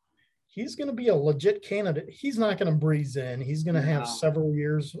he's going to be a legit candidate. He's not going to breeze in. He's going to have several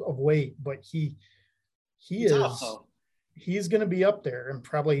years of wait, but he's going to be up there and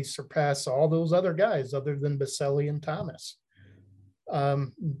probably surpass all those other guys other than Baselli and Thomas.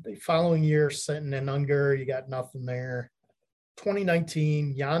 The following year, Sitton and Unger, you got nothing there.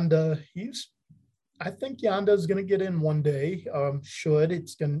 2019, Yanda, I think Yanda is going to get in one day.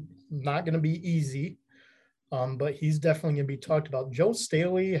 It's not going to be easy, but he's definitely going to be talked about. Joe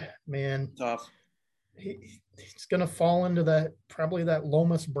Staley, man, tough. He's going to fall into probably that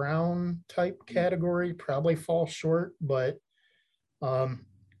Lomas Brown type category, probably fall short, but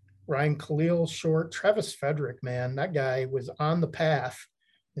Ryan Khalil short. Travis Frederick, man, that guy was on the path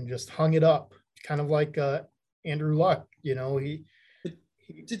and just hung it up, kind of like Andrew Luck.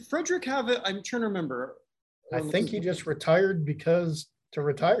 Did Frederick have it? I'm trying to remember. I think he just retired to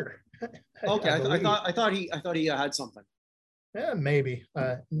retire. Okay, I thought he had something. Yeah, maybe.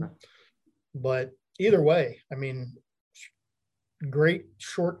 But either way, I mean, great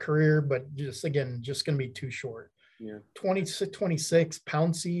short career, but just going to be too short. Yeah. 26,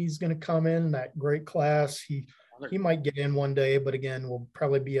 Pouncey is going to come in, that great class. He might get in one day, but again, will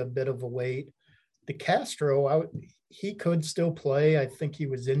probably be a bit of a wait. DeCastro, he could still play. I think he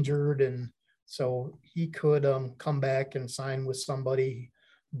was injured, and so he could come back and sign with somebody,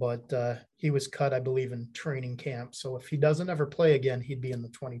 but he was cut, I believe, in training camp. So if he doesn't ever play again, he'd be in the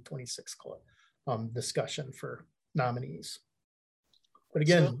 2026 discussion for nominees. But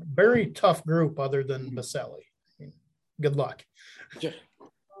again, very tough group other than Baselli. Good luck.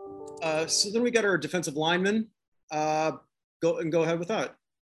 So then we got our defensive linemen. Go ahead with that.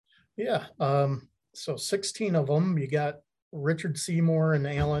 Yeah. So 16 of them. You got Richard Seymour and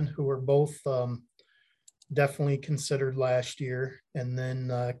Allen, who are both definitely considered last year. And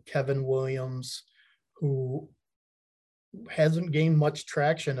then Kevin Williams, who hasn't gained much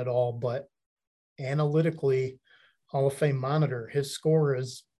traction at all, but analytically, Hall of Fame monitor, his score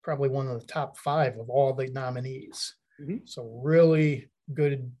is probably one of the top 5 of all the nominees. Mm-hmm. So really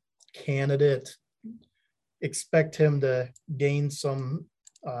good candidate. Expect him to gain some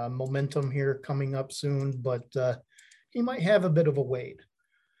momentum here coming up soon, but he might have a bit of a wait.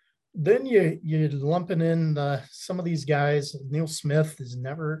 Then you're lumping in some of these guys. Neil Smith has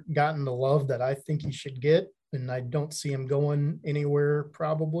never gotten the love that I think he should get, and I don't see him going anywhere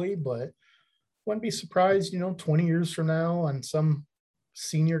probably, but wouldn't be surprised, 20 years from now on some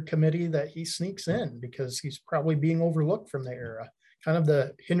senior committee that he sneaks in, because he's probably being overlooked from the era, kind of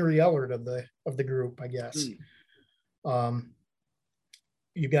the Henry Ellard of the group, I guess.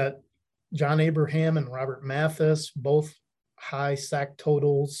 You got John Abraham and Robert Mathis, both high sack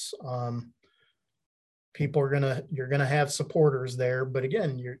totals. You're gonna have supporters there, but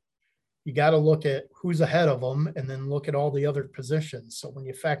again, you got to look at who's ahead of them and then look at all the other positions. So when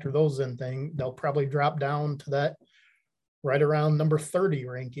you factor those in, they'll probably drop down to that right around number 30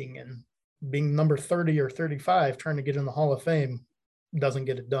 ranking, and being number 30 or 35 trying to get in the Hall of Fame doesn't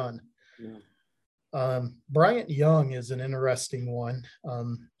get it done. Yeah. Bryant Young is an interesting one.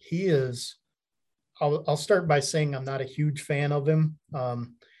 He is, I'll start by saying I'm not a huge fan of him.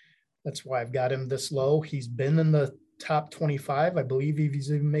 That's why I've got him this low. He's been in the top 25. I believe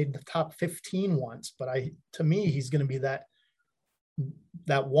he's even made the top 15 once, but to me, he's going to be that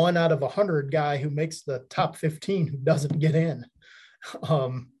 1 out of 100 guy who makes the top 15 who doesn't get in.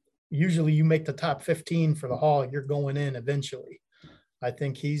 Usually you make the top 15 for the Hall, you're going in eventually. I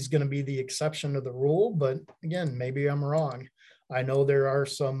think he's going to be the exception to the rule, but again, maybe I'm wrong. I know there are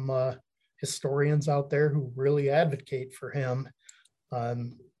some historians out there who really advocate for him. I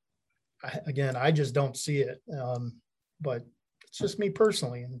just don't see it. But it's just me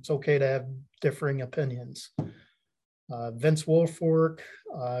personally, and it's okay to have differing opinions. Vince Wilfork,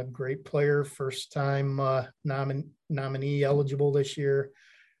 great player, first time nominee eligible this year.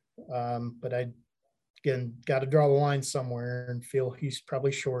 But again, got to draw the line somewhere and feel he's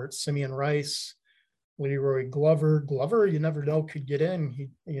probably short. Simeon Rice, Leroy Glover. Glover, you never know, could get in. He,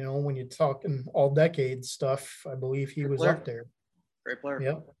 you know, when you're talking all decade stuff, I believe he was up there. Great player.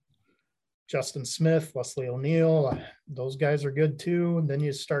 Yep. Justin Smith, Wesley O'Neill, those guys are good too. And then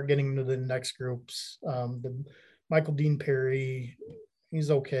you start getting into the next groups. The Michael Dean Perry,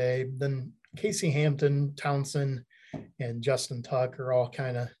 he's okay. Then Casey Hampton, Townsend, and Justin Tuck are all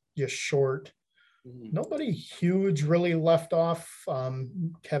kind of just short. Nobody huge really left off.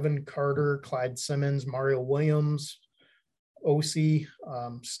 Kevin Carter, Clyde Simmons, Mario Williams, OC,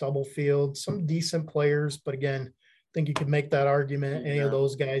 Stubblefield, some decent players. But again, I think you could make that argument. Any of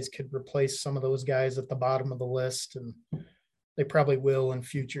those guys could replace some of those guys at the bottom of the list, and they probably will in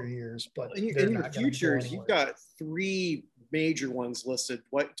future years. But in the futures, you've got three major ones listed.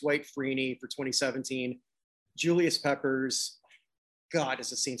 Dwight Freeney for 2017, Julius Peppers. God,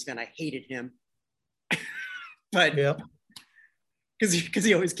 as a Saints fan, I hated him. But because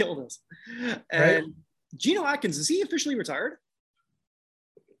he always killed us. And Geno Atkins, is he officially retired?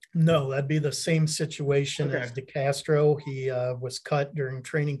 No, that'd be the same situation as DeCastro. He was cut during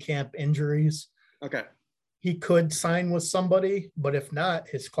training camp injuries. Okay. He could sign with somebody, but if not,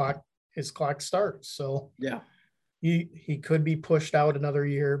 his clock starts. So he could be pushed out another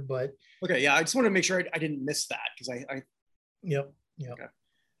year. But okay, I just want to make sure I didn't miss that because I. Yep. Okay.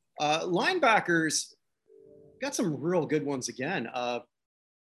 Linebackers got some real good ones again.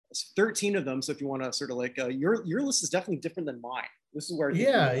 13 of them. So if you want to sort of like your list is definitely different than mine. This is where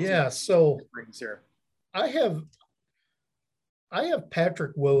So I have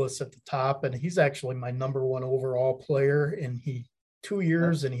Patrick Willis at the top, and he's actually my number one overall player. And he 2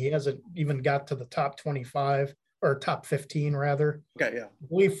 years, and he hasn't even got to the top 25 or top 15 rather. Okay, yeah. I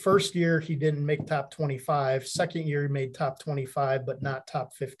believe first year he didn't make top 25. Second year he made top 25, but not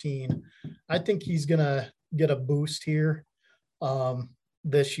top 15. I think he's gonna get a boost here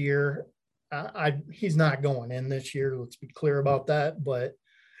this year. He's not going in this year. Let's be clear about that. But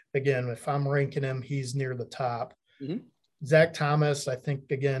again, if I'm ranking him, he's near the top. Zach Thomas, I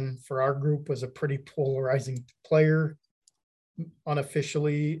think, again, for our group was a pretty polarizing player.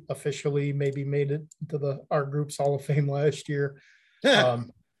 Officially maybe made it to our group's Hall of Fame last year.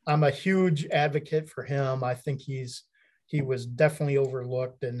 I'm a huge advocate for him. I think he was definitely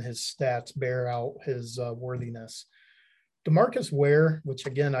overlooked, and his stats bear out his worthiness. DeMarcus Ware, which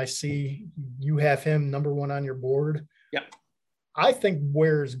again, I see you have him number one on your board. Yeah. I think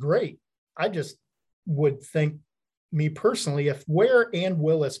Ware is great. I just would think, me personally, if Ware and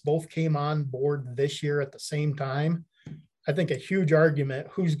Willis both came on board this year at the same time, I think a huge argument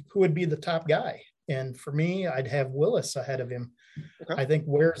who would be the top guy. And for me, I'd have Willis ahead of him. Okay. I think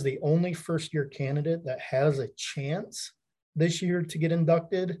Ware's the only first-year candidate that has a chance this year to get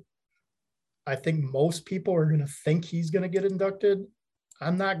inducted. I think most people are going to think he's going to get inducted.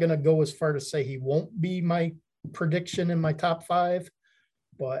 I'm not going to go as far to say he won't be my prediction in my top 5,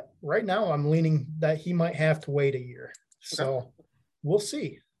 but right now I'm leaning that he might have to wait a year. So we'll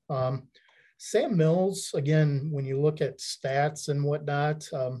see. Sam Mills, again, when you look at stats and whatnot,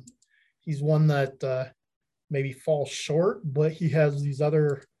 he's one that maybe falls short, but he has these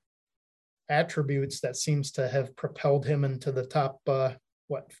other attributes that seems to have propelled him into the top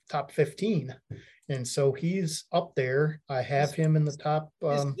 15. And so he's up there. I have him in the top.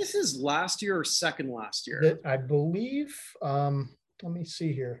 This is last year or second last year? I believe. Let me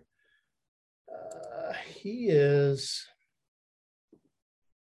see here. He is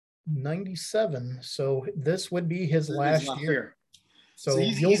 97. So this would be his last year. So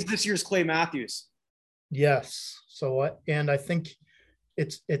he's this year's Clay Matthews. Yes. So, and I think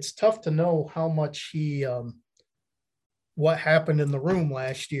it's tough to know how much he, what happened in the room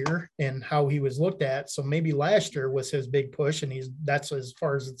last year and how he was looked at. So maybe last year was his big push, and that's as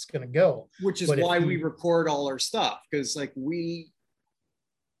far as it's going to go. Which is why we record all our stuff, because I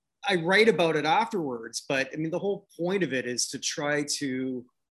write about it afterwards. But I mean, the whole point of it is to try to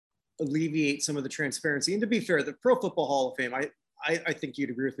alleviate some of the transparency. And to be fair, the Pro Football Hall of Fame, I think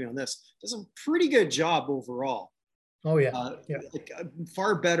you'd agree with me on this, does a pretty good job overall. Oh yeah,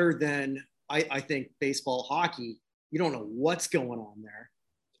 far better than I think baseball, hockey. You don't know what's going on there.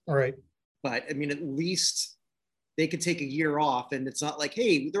 All right. But I mean, at least they could take a year off, and it's not like,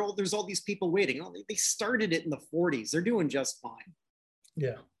 hey, there's all these people waiting. Oh, they started it in the 40s. They're doing just fine.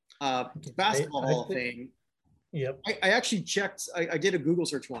 Yeah. Basketball Hall of Fame. Yep. I actually checked. I did a Google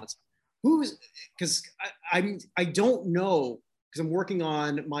search once. Because I don't know, because I'm working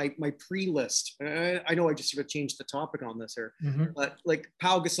on my pre-list. I know I just sort of changed the topic on this here, but like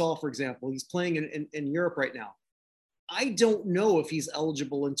Pau Gasol, for example, he's playing in Europe right now. I don't know if he's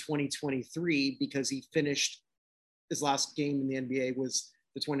eligible in 2023 because he finished his last game in the NBA was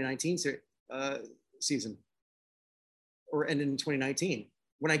the 2019 season, or ended in 2019.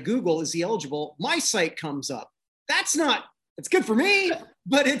 When I Google, is he eligible? My site comes up. It's good for me,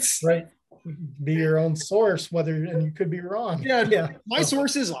 but it's right. Be your own source, and you could be wrong. Yeah. My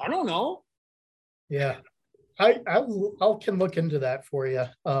sources, I don't know. Yeah. I can look into that for you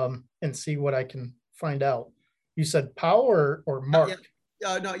and see what I can find out. You said Powell or Mark?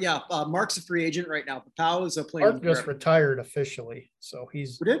 Mark's a free agent right now. But Powell is a player. Mark just retired officially. So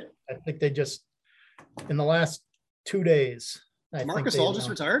I think they just, in the last 2 days. Marcus All just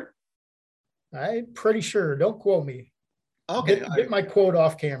retired? I'm pretty sure. Don't quote me. Okay. Get my quote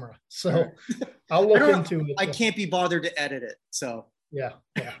off camera. So I'll look into it. I can't be bothered to edit it. So yeah.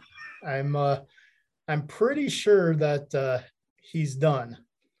 I'm pretty sure that he's done.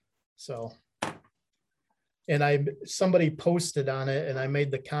 So, and somebody posted on it, and I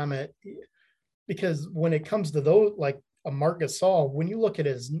made the comment, because when it comes to those, like a Marc Gasol, when you look at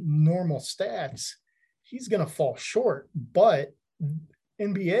his normal stats, he's going to fall short. But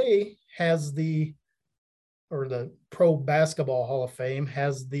NBA has the Pro Basketball Hall of Fame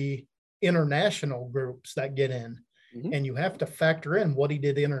has the international groups that get in, and you have to factor in what he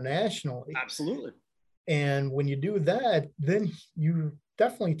did internationally. Absolutely. And when you do that, then you're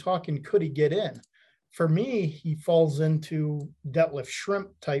definitely talking, could he get in? For me, he falls into Detlef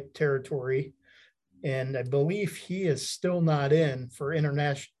Schrempf type territory. And I believe he is still not in for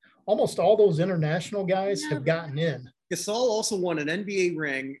international. Almost all those international guys have gotten in. Gasol also won an NBA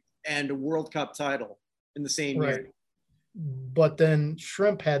ring and a World Cup title in the same year. But then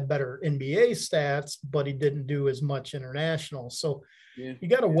Schrempf had better NBA stats, but he didn't do as much international. So you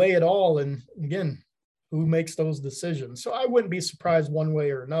got to weigh it all. And again, who makes those decisions? So I wouldn't be surprised one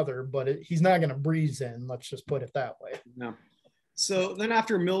way or another, but he's not going to breeze in. Let's just put it that way. No. So then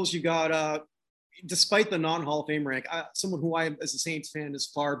after Mills, you got, despite the non-Hall of Fame rank, someone who I, as a Saints fan, is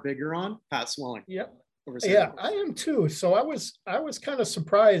far bigger on, Pat Swelling. Yep. Yeah, I am too. So I was kind of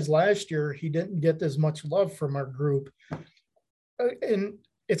surprised last year he didn't get as much love from our group. And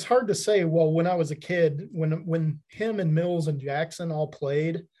it's hard to say, well, when I was a kid, when him and Mills and Jackson all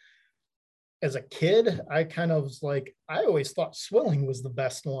played, as a kid, I kind of was like, I always thought Swilling was the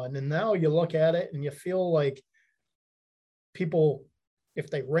best one. And now you look at it and you feel like people,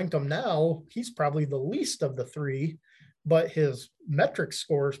 if they ranked him now, he's probably the least of the three, but his metric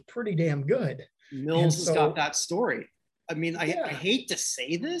score is pretty damn good. Mills has got that story. I mean, I hate to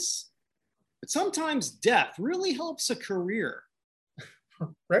say this, but sometimes death really helps a career.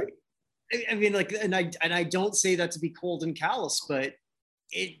 Right. I mean, like, and I don't say that to be cold and callous, but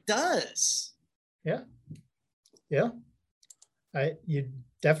it does. Yeah. You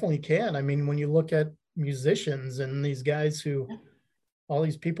definitely can. I mean, when you look at musicians and these guys all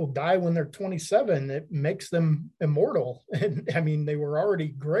these people die when they're 27, it makes them immortal. And I mean, they were already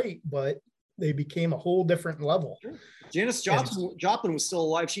great, but they became a whole different level. Sure. Janis Joplin was still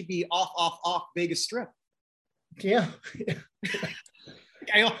alive. She'd be off Vegas Strip. Yeah.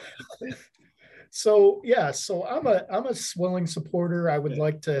 So I'm a Swilling supporter. I would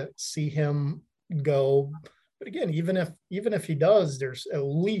like to see him go, but again, even if he does, there's at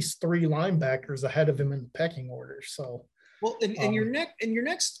least 3 linebackers ahead of him in the pecking order. So and your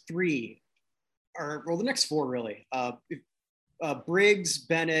next 3 are, well, the next 4 really. Briggs,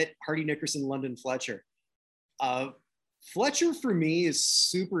 Bennett, Hardy Nickerson, London Fletcher. Fletcher for me is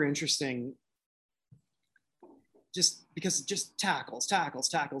super interesting, just because tackles.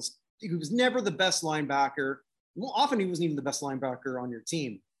 He was never the best linebacker. Well, often he wasn't even the best linebacker on your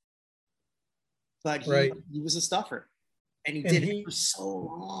team. But he was a stuffer. And he did it for so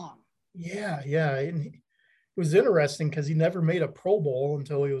long. Yeah. And it was interesting because he never made a Pro Bowl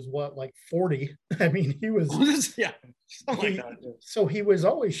until he was, 40? I mean, he was... So he was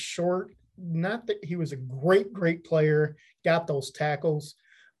always short. Not that he was a great player, got those tackles.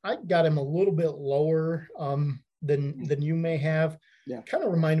 I got him a little bit lower than you may have. Yeah. Kind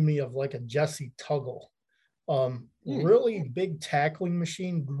of reminded me of like a Jesse Tuggle. Really big tackling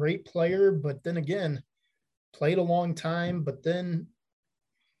machine, great player, but then again, played a long time. But then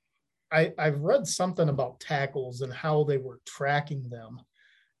I've read something about tackles and how they were tracking them.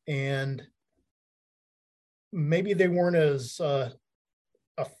 And maybe they weren't as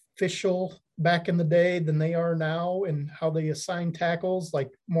official back in the day than they are now, and how they assign tackles. Like,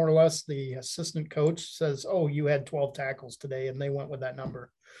 more or less the assistant coach says, oh, you had 12 tackles today, and they went with that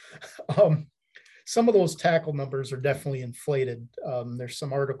number. Some of those tackle numbers are definitely inflated. There's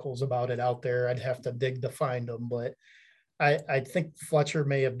some articles about it out there. I'd have to dig to find them, but I think Fletcher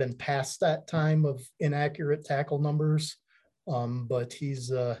may have been past that time of inaccurate tackle numbers, but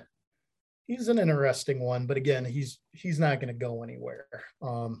he's an interesting one. But again, he's not going to go anywhere.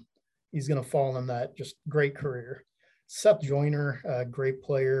 He's going to fall in that just great career. Seth Joyner, a great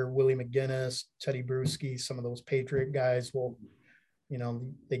player. Willie McGinnis, Teddy Bruschi, some of those Patriot guys will,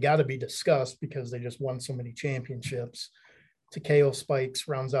 they got to be discussed because they just won so many championships. Takeo Spikes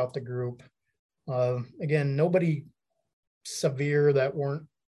rounds out the group. Again, nobody severe that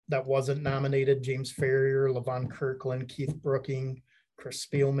wasn't nominated. James Ferrier, Levon Kirkland, Keith Brooking, Chris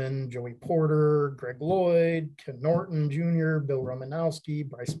Spielman, Joey Porter, Greg Lloyd, Ken Norton Jr., Bill Romanowski,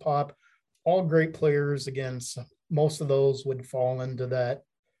 Bryce Pop, all great players. Again, most of those would fall into that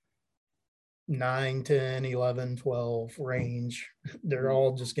 9, 10, 11, 12 range. They're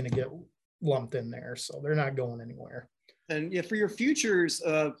all just going to get lumped in there. So they're not going anywhere. And yeah, for your futures,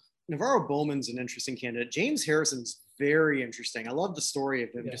 Navarro Bowman's an interesting candidate. James Harrison's very interesting. I love the story of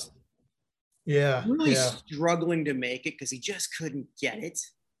him just really struggling to make it because he just couldn't get it.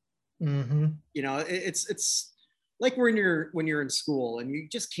 Mm-hmm. It's like when you're in school and you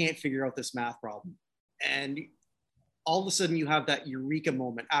just can't figure out this math problem, and all of a sudden you have that eureka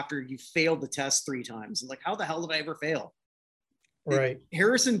moment after you failed the test 3 times. And like, how the hell did I ever fail? Right.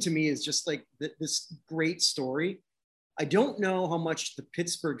 Harrison to me is just like this great story. I don't know how much the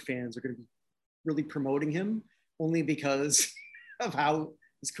Pittsburgh fans are going to be really promoting him, only because of how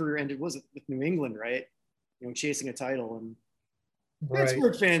his career ended. Was it with New England, right? Chasing a title, and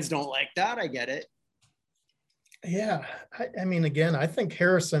Pittsburgh fans don't like that. I get it. Yeah. I mean, again, I think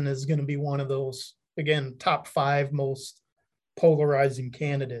Harrison is going to be one of those, again, top 5 most polarizing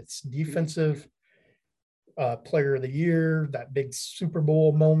candidates. Defensive player of the year, that big Super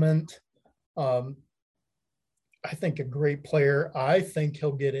Bowl moment. I think a great player. I think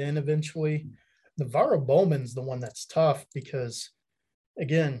he'll get in eventually. Navarro Bowman's the one that's tough because,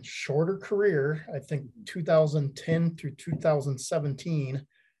 again, shorter career. I think 2010 through 2017,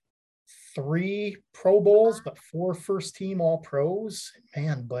 3 Pro Bowls, but 4 first-team All-Pros.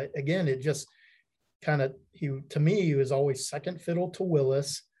 Man, but again, it just kind of, to me, he was always second fiddle to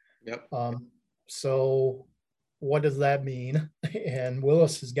Willis. Yep. So what does that mean? And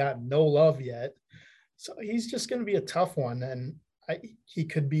Willis has gotten no love yet. So he's just going to be a tough one. And he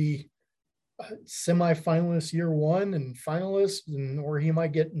could be a semi-finalist year 1 and finalist, or he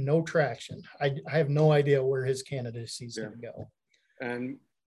might get no traction. I have no idea where his candidacy is going to go. And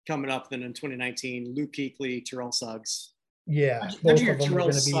coming up then in 2019, Luke Kuechly, Terrell Suggs. Yeah. Both of them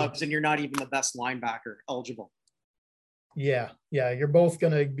Terrell Suggs, and you're not even the best linebacker eligible. Yeah. Yeah. You're both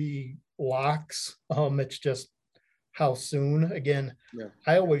going to be locks. It's just how soon. Again,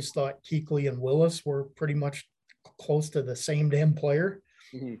 I always thought Kuechly and Willis were pretty much close to the same damn player.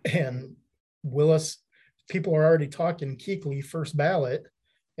 Mm-hmm. And Willis, people are already talking Kuechly first ballot,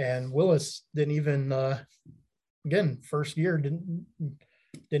 and Willis didn't even, again, first year didn't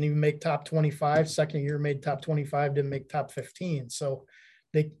even make top 25. Second year made top 25, didn't make top 15. So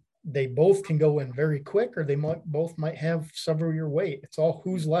they both can go in very quick, or they both might have several year wait. It's all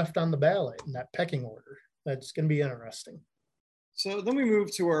who's left on the ballot in that pecking order. That's going to be interesting. So then we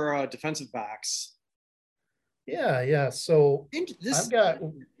move to our defensive backs. Yeah. So I've got.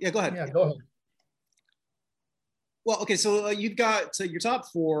 Yeah, go ahead. Yeah, go ahead. Well, okay. So you've got your top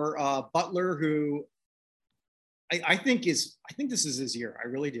 4. Butler, who I think this is his year. I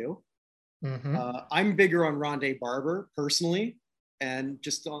really do. Mm-hmm. I'm bigger on Rondé Barber personally, and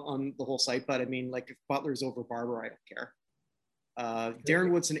just on the whole site. But I mean, like, if Butler's over Barber, I don't care.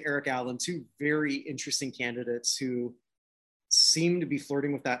 Darren Woodson, Eric Allen, 2 very interesting candidates who seem to be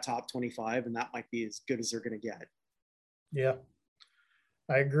flirting with that top 25, and that might be as good as they're going to get. Yeah,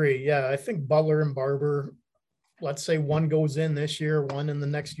 I agree. Yeah, I think Butler and Barber, let's say one goes in this year, one in the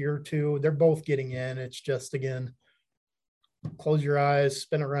next year or 2, they're both getting in. It's just, again, close your eyes,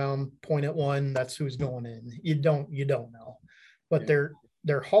 spin around, point at one, that's who's going in. You don't know. But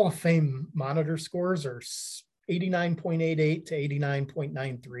their Hall of Fame monitor scores are 89.88 to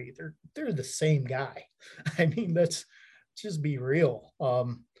 89.93. They're the same guy. I mean, let's just be real.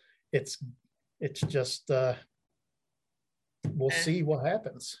 It's just we'll see what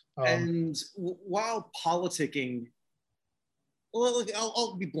happens. And while politicking, well, look,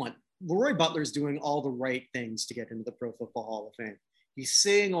 I'll be blunt. Leroy Butler's doing all the right things to get into the Pro Football Hall of Fame. He's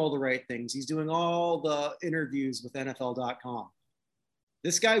saying all the right things. He's doing all the interviews with NFL.com.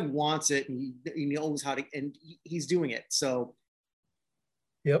 This guy wants it, and he knows how to, and he's doing it. So,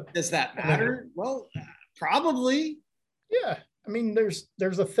 yep. Does that matter? Well, probably. Yeah. I mean,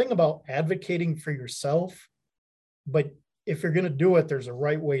 there's a thing about advocating for yourself, but if you're going to do it, there's a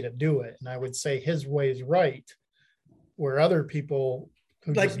right way to do it. And I would say his way is right. where other people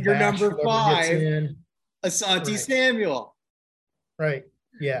who like just your bash number whoever gets 5, in. Asante Right. Samuel, Right.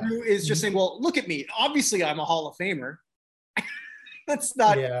 Yeah. who is just saying, well, look at me. Obviously, I'm a Hall of Famer. That's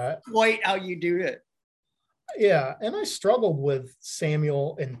not Yeah. quite how you do it. Yeah. And I struggled with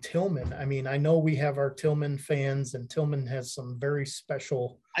Samuel and Tillman. I mean, I know we have our Tillman fans, and Tillman has some very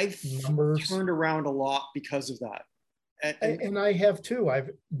special I've numbers. turned around a lot because of that. And I have too.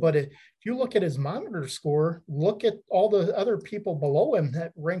 But if you look at his monitor score, look at all the other people below him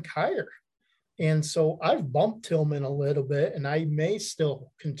that rank higher. And so I've bumped Tillman a little bit, and I may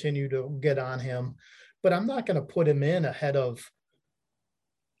still continue to get on him, but I'm not going to put him in ahead of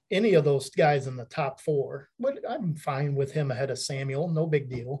any of those guys in the top 4. But I'm fine with him ahead of Samuel. No big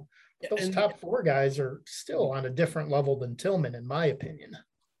deal. Those top 4 guys are still on a different level than Tillman, in my opinion.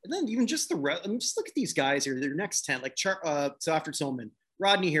 And then even just just look at these guys here. Their next 10, like so after Tillman,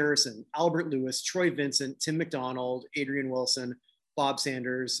 Rodney Harrison, Albert Lewis, Troy Vincent, Tim McDonald, Adrian Wilson, Bob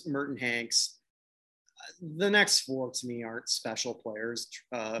Sanders, Merton Hanks. The next 4 to me aren't special players.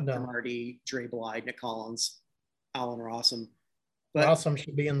 Marty, Dre Blyde, Nick Collins, Alan Rossum. But Rossum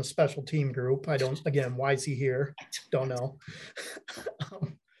should be in the special team group. I don't, again, why is he here? Don't know.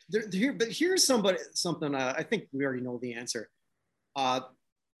 But here's something I think we already know the answer.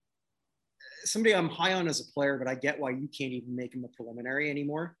 Somebody I'm high on as a player, but I get why you can't even make him a preliminary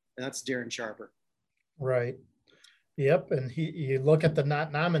anymore. And that's Darren Sharper. Right. Yep. And you look at the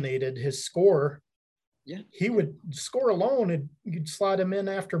not nominated, his score. Yeah. He would score alone, and you'd slot him in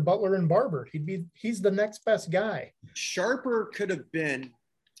after Butler and Barber. He's the next best guy. Sharper could have been,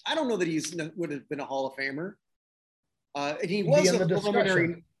 I don't know that would have been a Hall of Famer. And he was a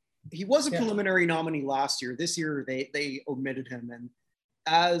preliminary. He was a preliminary nominee last year. This year they omitted him, and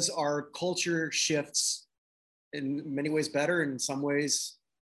as our culture shifts in many ways better, in some ways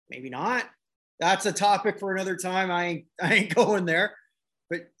maybe not. That's a topic for another time. I ain't going there.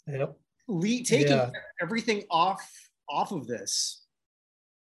 But taking everything off of this,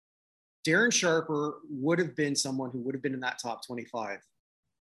 Darren Sharper would have been someone who would have been in that top 25.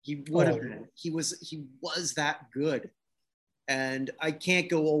 He would have been. He was that good. And I can't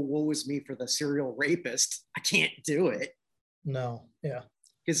go, oh, woe is me for the serial rapist. I can't do it. No, yeah.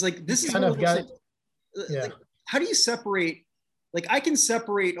 Because like this is kind of guy. Like, how do you separate? Like I can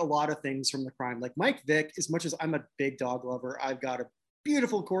separate a lot of things from the crime. Like Mike Vick, as much as I'm a big dog lover, I've got a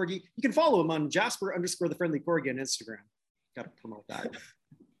beautiful corgi. You can follow him on Jasper_the Friendly Corgi on Instagram. Got to promote that.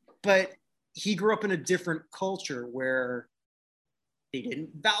 But he grew up in a different culture where they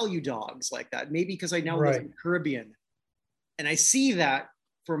didn't value dogs like that. Maybe because I now live in the Caribbean, and I see that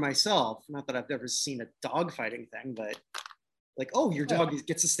for myself. Not that I've ever seen a dog fighting thing, but like, oh, your dog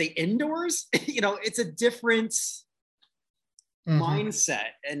gets to stay indoors. It's a different mindset,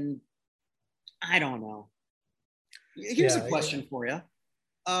 and I don't know. Here's a question for you.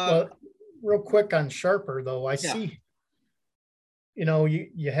 Well, real quick on Sharper, though, I see.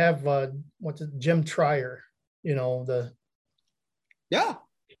 You have Jim Trier. I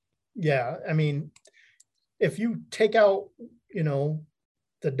mean, if you take out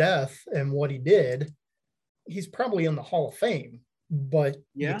the death and what he did, he's probably in the Hall of Fame, but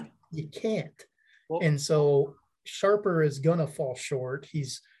you can't. Well, and so Sharper is going to fall short.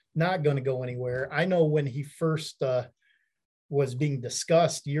 He's not going to go anywhere. I know when he first was being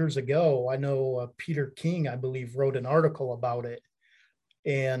discussed years ago, I know Peter King, I believe, wrote an article about it.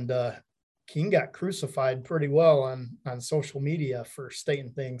 And King got crucified pretty well on social media for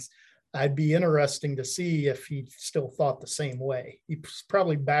stating things. I'd be interesting to see if he still thought the same way. He's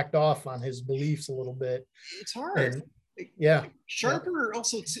probably backed off on his beliefs a little bit. It's hard. Sharper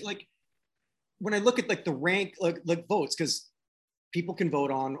also, like, when I look at like the rank, like votes, because people can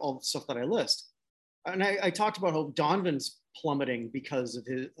vote on all the stuff that I list. And I talked about how Donovan's plummeting because of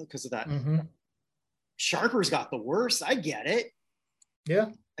that. Mm-hmm. Sharper's got the worst. I get it. Yeah.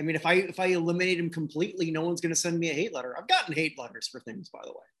 I mean, if I eliminate him completely, no one's going to send me a hate letter. I've gotten hate letters for things, by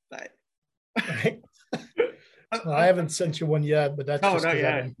the way. But well, I haven't sent you one yet, but that's just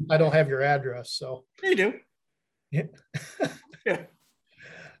I don't have your address. So you do. Yeah.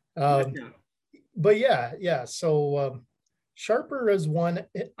 But yeah. So Sharper is one.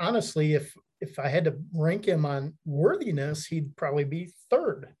 Honestly, if I had to rank him on worthiness, he'd probably be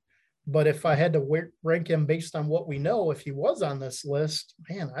third. But if I had to rank him based on what we know, if he was on this list,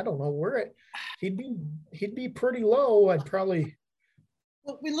 man, I don't know where he'd be pretty low. I'd probably.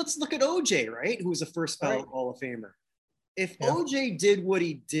 Well, let's look at OJ, right? Who was a first ballot Hall of Famer. If OJ did what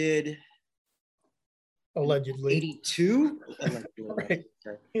he did, allegedly, 82, allegedly, right?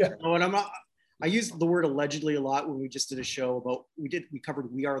 Yeah. No, and I used the word allegedly a lot when we just did a show about we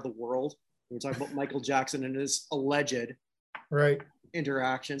covered We Are the World, We talk about Michael Jackson and his alleged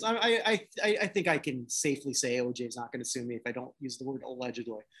interactions. I think I can safely say OJ is not going to sue me if I don't use the word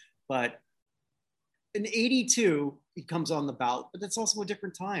allegedly. But in 82, he comes on the ballot, but that's also a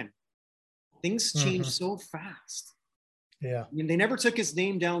different time. Things change so fast. Yeah. I mean, they never took his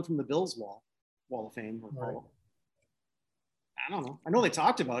name down from the Bills Wall of Fame. I don't know. I know they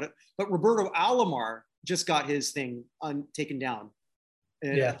talked about it, but Roberto Alomar just got his thing taken down.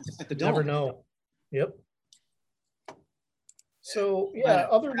 At the Dome. Never know. Yep. So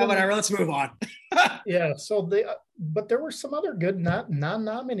let's move on. Yeah. So but there were some other good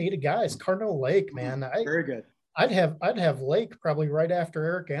non-nominated guys. Cardinal Lake, man, very good. I'd have Lake probably right after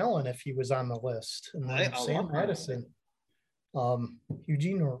Eric Allen if he was on the list, and then Sam Madison,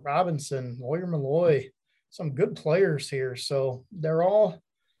 Eugene Robinson, Lawyer Malloy, some good players here. So they're all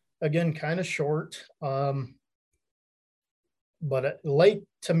again kind of short. But Lake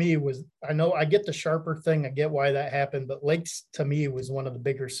to me was, I know I get the Sharper thing. I get why that happened, but Lake's to me was one of the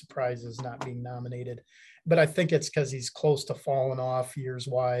bigger surprises not being nominated. But I think it's because he's close to falling off years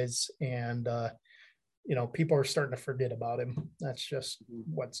wise. And, people are starting to forget about him. That's just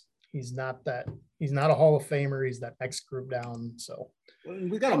he's not a Hall of Famer. He's that next group down. So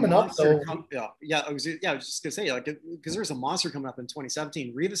we got a monster. I was just gonna say, because there's a monster coming up in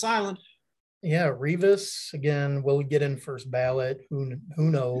 2017, Revis Island. Yeah, Revis again. Will he get in first ballot? Who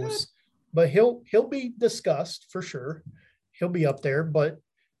knows? But he'll be discussed for sure. He'll be up there. But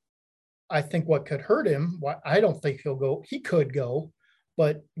I think what could hurt him. I don't think he'll go. He could go,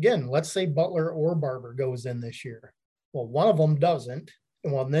 but again, let's say Butler or Barber goes in this year. Well, one of them doesn't.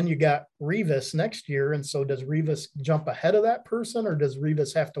 Well, then you got Revis next year, and so does Revis jump ahead of that person, or does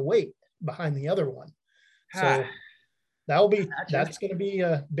Revis have to wait behind the other one? So that's going to be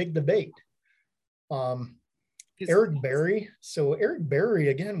a big debate. Eric Berry. So Eric Berry,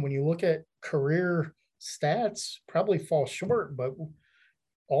 again, when you look at career stats, probably falls short, but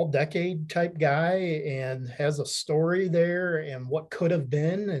all decade type guy and has a story there and what could have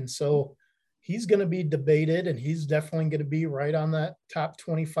been. And so he's going to be debated, and he's definitely going to be right on that top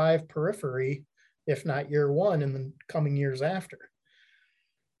 25 periphery, if not year one in the coming years after.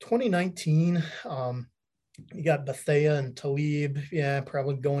 2019, you got Bethea and Talib. Yeah,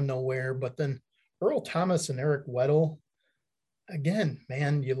 probably going nowhere, but then Earl Thomas and Eric Weddle, again,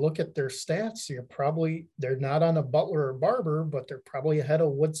 man, you look at their stats, they're not on a Butler or Barber, but they're probably ahead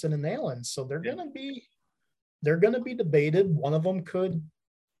of Woodson and Allen. So they're going to be debated. One of them could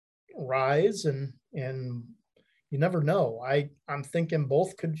rise, and you never know. I'm thinking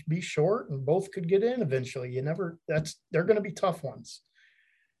both could be short and both could get in eventually. They're going to be tough ones.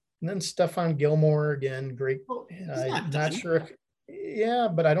 And then Stephon Gilmore, again, great. Not sure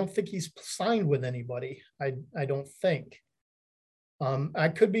if, but I don't think he's signed with anybody. I don't think. I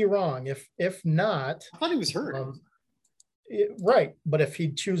could be wrong. If not, I thought he was hurt. Right, but if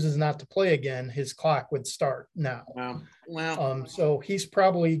he chooses not to play again, his clock would start now. Wow. So he's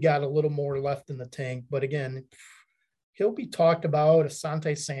probably got a little more left in the tank. But again, he'll be talked about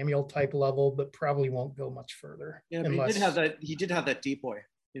Asante Samuel type level, but probably won't go much further. Yeah, but he did have that deep boy,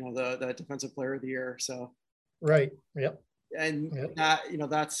 the defensive player of the year. So right. Yep. And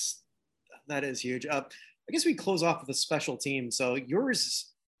that is huge. I guess we close off with a special team. So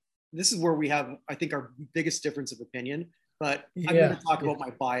this is where we have, I think, our biggest difference of opinion. But I'm going to talk about my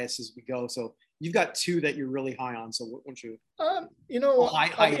bias as we go. So you've got two that you're really high on. So what don't you? I'll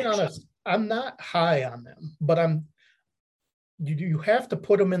be honest. I'm not high on them, but you have to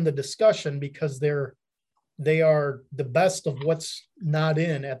put them in the discussion because they are the best of what's not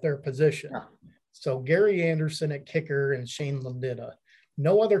in at their position. Yeah. So Gary Anderson at kicker and Shane Landeta.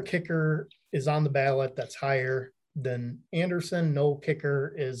 No other kicker is on the ballot that's higher than Anderson. No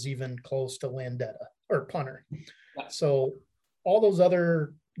kicker is even close to Landeta or punter. Yeah. So all those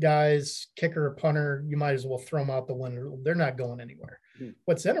other guys, kicker or punter, you might as well throw them out the window. They're not going anywhere. Mm-hmm.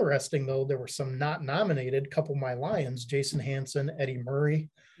 What's interesting, though, there were some not nominated. A couple of my Lions, Jason Hanson, Eddie Murray.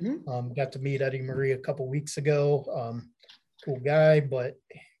 Mm-hmm. Got to meet Eddie Murray a couple of weeks ago. Cool guy, but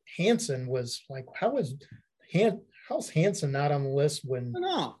Hanson was like, how's Hanson not on the list when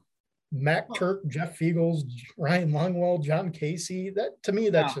Mac Turk, Jeff Fiegels, Ryan Longwell, John Casey? That to me,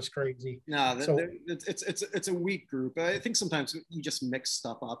 that's just crazy. No, it's a weak group. I think sometimes you just mix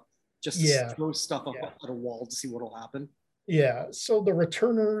stuff up, just to throw stuff up at a wall to see what'll happen. Yeah. So the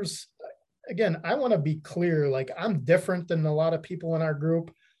returners, again, I want to be clear. Like, I'm different than a lot of people in our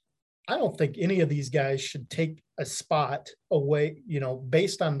group. I don't think any of these guys should take a spot away,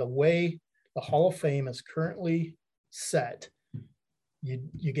 based on the way the Hall of Fame is currently set.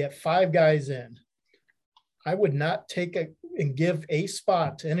 You get 5 guys in. I would not take and give a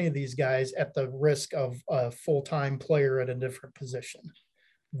spot to any of these guys at the risk of a full-time player at a different position.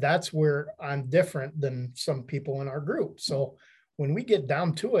 That's where I'm different than some people in our group. So when we get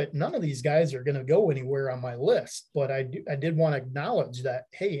down to it, none of these guys are going to go anywhere on my list. But I did want to acknowledge that,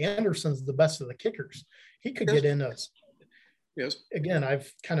 hey, Anderson's the best of the kickers. He could get in us. Yes. Again,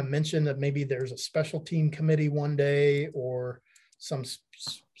 I've kind of mentioned that maybe there's a special team committee one day or some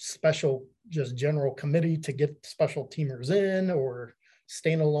special just general committee to get special teamers in or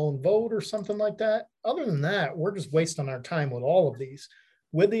standalone vote or something like that. Other than that, we're just wasting our time with all of these,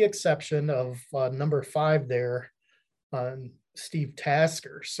 with the exception of number 5 there, Steve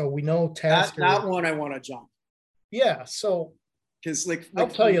Tasker. So we know Tasker. That one I want to jump. Yeah. So because I'll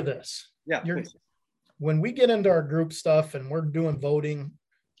tell you this. Yeah. When we get into our group stuff and we're doing voting,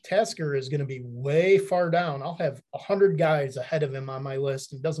 Tasker is going to be way far down. I'll have 100 guys ahead of him on my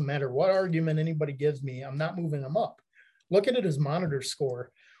list. It doesn't matter what argument anybody gives me. I'm not moving them up. Look at it as monitor score,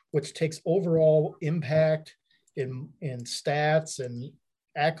 which takes overall impact in stats and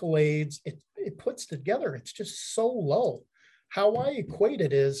accolades. It puts together. It's just so low. How I equate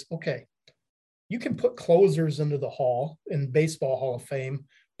it is, okay, you can put closers into the baseball Hall of Fame,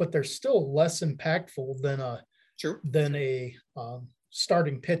 but they're still less impactful than a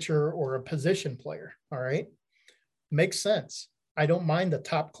starting pitcher or a position player. All right. Makes sense. I don't mind the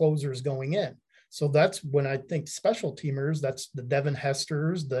top closers going in. So that's when I think special teamers, that's the Devin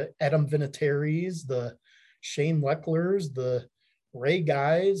Hesters, the Adam Vinatieri's, the Shane Lecklers, the Ray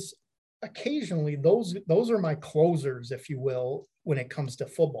guys. Occasionally those are my closers, if you will, when it comes to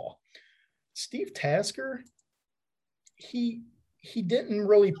football. Steve Tasker, he didn't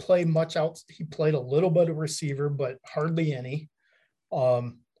really play much out. He played a little bit of receiver, but hardly any.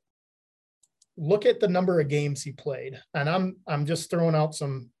 Look at the number of games he played. And I'm just throwing out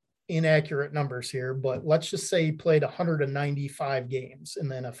some inaccurate numbers here, but let's just say he played 195 games in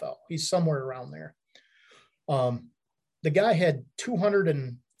the NFL. He's somewhere around there. The guy had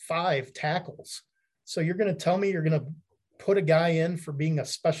 205 tackles. So you're going to tell me you're going to put a guy in for being a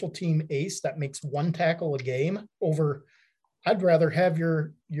special team ace that makes 1 tackle a game over. I'd rather have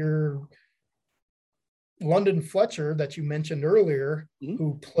your London Fletcher that you mentioned earlier,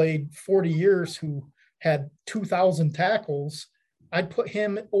 who played 40 years, who had 2,000 tackles. I'd put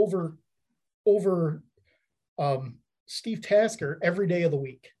him over Steve Tasker every day of the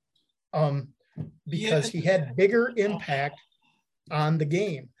week because he had bigger impact on the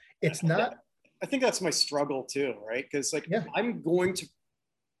game. It's not. I think that's my struggle too, right? Because I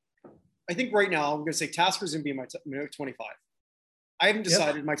think right now I'm going to say Tasker's going to be my 25. I haven't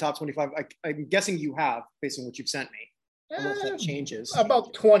decided my top 25. I'm guessing you have, based on what you've sent me. Unless that changes.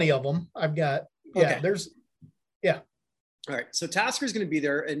 About 20 of them I've got. Yeah, okay. All right. So Tasker's going to be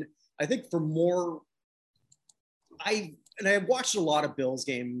there. And I think for more, I've watched a lot of Bills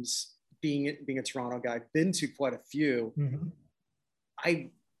games being a Toronto guy. I've been to quite a few. Mm-hmm.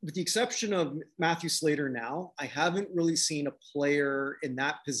 With the exception of Matthew Slater now, I haven't really seen a player in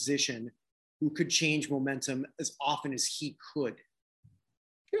that position who could change momentum as often as he could.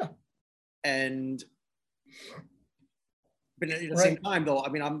 Yeah. But at the same time, though, I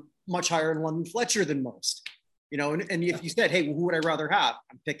mean, I'm much higher in London Fletcher than most, and if you said, hey, who would I rather have?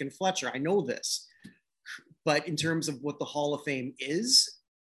 I'm picking Fletcher. I know this. But in terms of what the Hall of Fame is,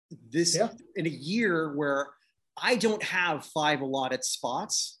 in a year where I don't have 5 allotted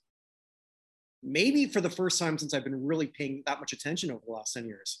spots, maybe for the first time since I've been really paying that much attention over the last 10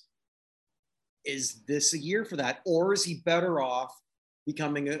 years, is this a year for that? Or is he better off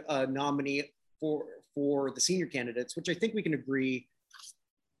becoming a nominee for the senior candidates, which I think we can agree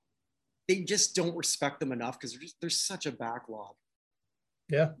they just don't respect them enough because there's such a backlog.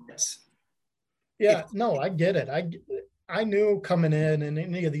 Yeah. Yeah, no, I get it. I knew coming in and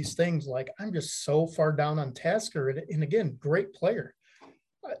any of these things, like I'm just so far down on Tasker, and again, great player.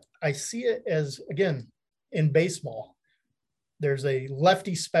 I see it as, again, in baseball, there's a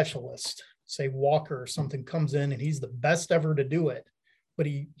lefty specialist, say Walker or something, comes in and he's the best ever to do it, but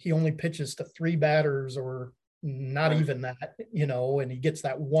he only pitches to 3 batters or not even that, and he gets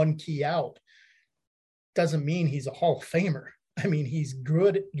that 1 key out. Doesn't mean he's a Hall of Famer. I mean, he's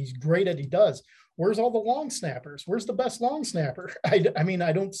good. He's great at he does. Where's all the long snappers? Where's the best long snapper? I mean,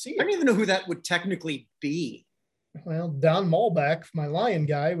 I don't see it. I don't even know who that would technically be. Well, Don Malbeck, my Lion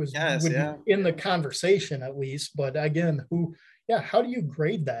guy, would be in the conversation at least. But again, how do you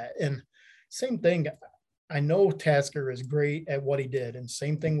grade that? And same thing, I know Tasker is great at what he did. And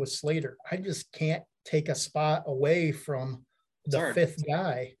same thing with Slater. I just can't take a spot away from the 5th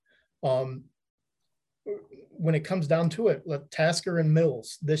guy. when it comes down to it, let Tasker and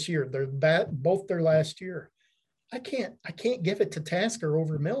Mills this year, they're both their last year. I can't give it to Tasker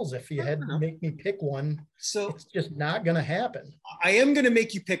over Mills. If you had to make me pick one, so it's just not going to happen. I am going to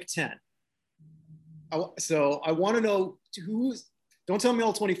make you pick 10. So I want to know don't tell me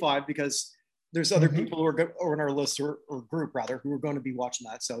all 25 because there's other people who are on our list or group rather, who are going to be watching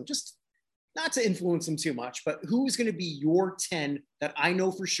that. So just not to influence them too much, but who's going to be your 10 that I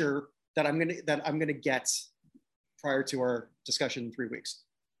know for sure that I'm going to get prior to our discussion in 3 weeks?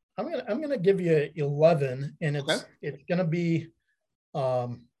 I'm gonna give you 11, and it's gonna be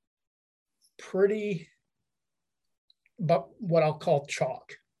pretty, but what I'll call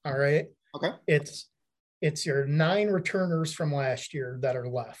chalk. All right. Okay. It's your 9 returners from last year that are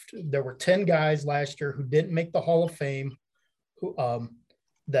left. There were 10 guys last year who didn't make the Hall of Fame, who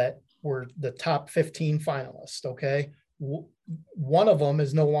that were the top 15 finalists. Okay. One of them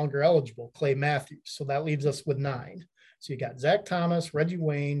is no longer eligible, Clay Matthews. So that leaves us with 9. So you got Zach Thomas, Reggie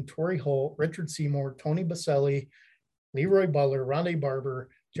Wayne, Torrey Holt, Richard Seymour, Tony Baselli, Leroy Butler, Rondé Barber,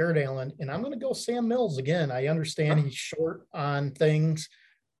 Jared Allen, and I'm going to go Sam Mills again. I understand he's short on things,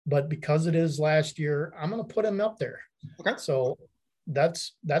 but because it is last year, I'm going to put him up there. Okay. So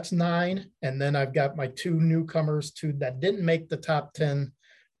that's 9, and then I've got my 2 newcomers that didn't make the top 10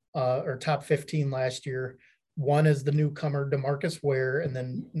 or top 15 last year. One is the newcomer DeMarcus Ware, and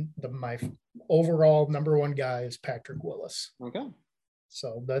then my overall number 1 guy is Patrick Willis. Okay.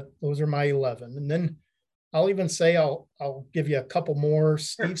 So those are my 11, and then I'll even say I'll give you a couple more.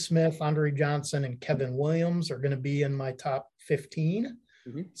 Steve Smith, Andre Johnson, and Kevin Williams are going to be in my top 15.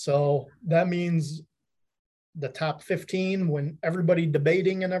 So that means the top 15, when everybody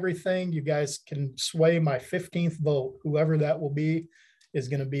debating and everything, you guys can sway my 15th vote. Whoever that will be is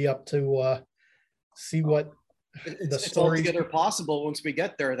going to be up to see what it's altogether possible once we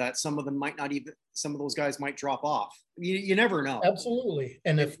get there that some of them might not even, some of those guys might drop off. You never know. Absolutely.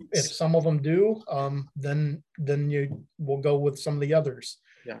 And if some of them do, then you will go with some of the others.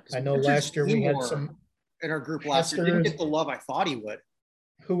 Yeah. I know Richard last year Seymour we had some in our group last year didn't get the love I thought he would.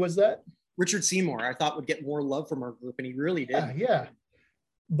 Who was that? Richard Seymour, I thought would get more love from our group, and he really did. Yeah.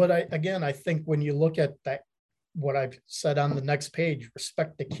 But I think when you look at that, what I've said on the next page,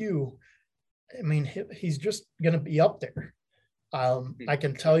 respect the queue, I mean, he's just going to be up there. I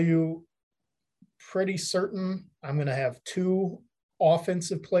can tell you pretty certain I'm going to have 2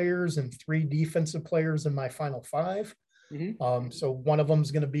 offensive players and 3 defensive players in my final 5. So one of them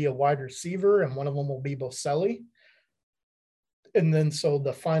is going to be a wide receiver, and one of them will be Boselli. And then so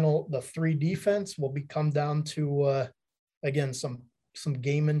the 3 defense will come down to again some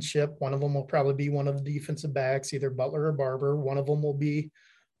gamemanship. One of them will probably be one of the defensive backs, either Butler or Barber. One of them will be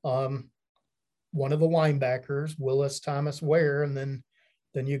one of the linebackers, Willis, Thomas, Ware, and then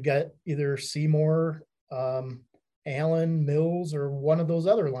you get either Seymour, Allen, Mills, or one of those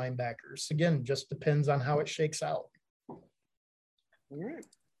other linebackers. Again, just depends on how it shakes out. All right.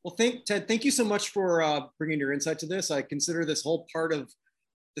 Well, Ted, thank you so much for bringing your insight to this. I consider this whole part of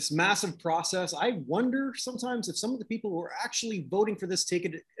this massive process. I wonder sometimes if some of the people who are actually voting for this take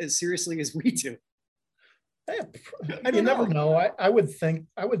it as seriously as we do. You never know. I would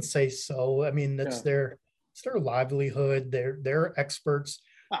say so. I mean, it's their livelihood. They're experts.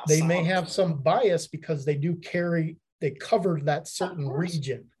 Wow, they may have some bias because they cover that certain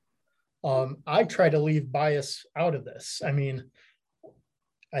region. I try to leave bias out of this. I mean,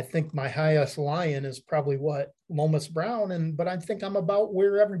 I think my highest lion is probably Lomas Brown, but I think I'm about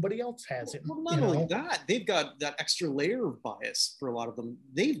where everybody else has it. Well, not only that, they've got that extra layer of bias for a lot of them.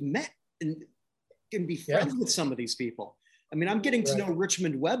 They've met and can be friends with some of these people. I mean, I'm getting to know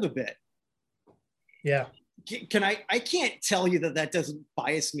Richmond Webb a bit. Yeah. I can't tell you that doesn't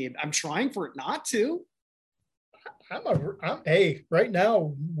bias me. I'm trying for it not to. Hey, right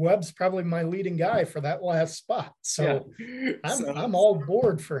now, Webb's probably my leading guy for that last spot. So I'm all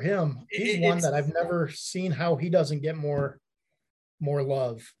aboard for him. He's one that I've never seen how he doesn't get more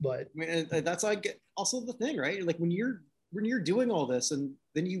love. But I mean, that's also the thing, right? Like when you're doing all this, and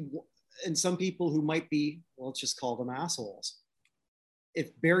then and some people who might be, well, let's just call them assholes. If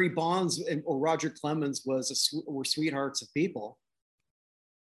Barry Bonds or Roger Clemens were sweethearts of people,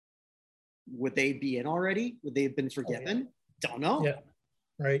 would they be in already? Would they have been forgiven? Don't know. Yeah,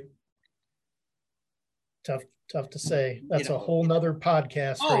 right. Tough to say. That's a whole nother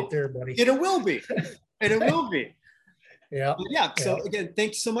podcast right there, buddy. And it will be. And it will be. Yeah. Yeah. So again,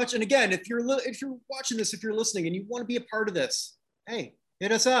 thank you so much. And again, if you're watching this, if you're listening and you want to be a part of this, hey,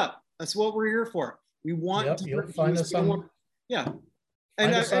 hit us up. That's what we're here for. We want to you'll find us on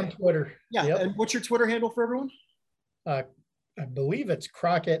And us on Twitter. Yeah. And what's your Twitter handle for everyone? I believe it's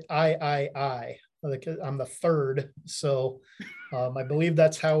Crockett III I'm the third. So I believe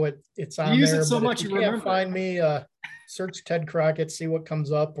that's how it's on you use there. it so But much if you you can't remember. find me, search Ted Crockett, see what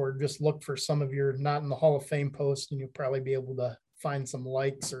comes up, or just look for some of your Not in the Hall of Fame posts, and you'll probably be able to find some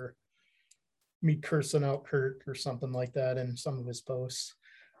likes or me cursing out Kurt or something like that in some of his posts.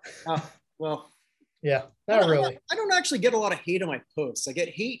 Well, yeah, not really. I don't actually get a lot of hate on my posts. I get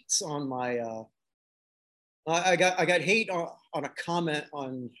hates on my. I got hate on a comment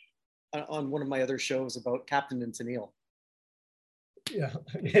on one of my other shows about Captain and Tennille. Yeah,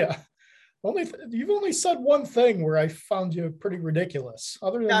 yeah. You've only said one thing where I found you pretty ridiculous.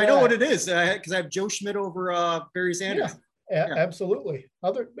 Other than I that, know what it is because I have Joe Schmidt over Barry Sanders. Yeah, absolutely.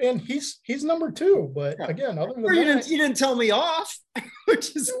 And he's number two, but again, other than that, you didn't tell me off,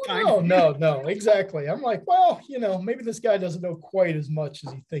 which is no, exactly. I'm like, well, maybe this guy doesn't know quite as much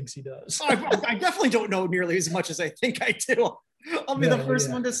as he thinks he does. I definitely don't know nearly as much as I think I do. I'll be the first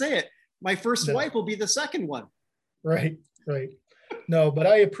one to say it. My first wife will be the second one. Right. No, but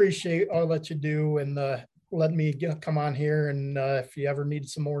I appreciate all that you do and let me come on here. And if you ever need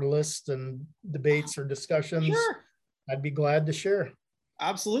some more lists and debates or discussions, sure. I'd be glad to share.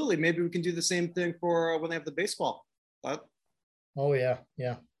 Absolutely. Maybe we can do the same thing for when they have the baseball. Oh yeah.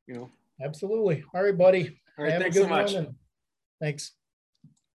 Absolutely. All right, buddy. All right. Thanks so much. Thanks.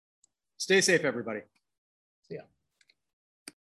 Stay safe, everybody.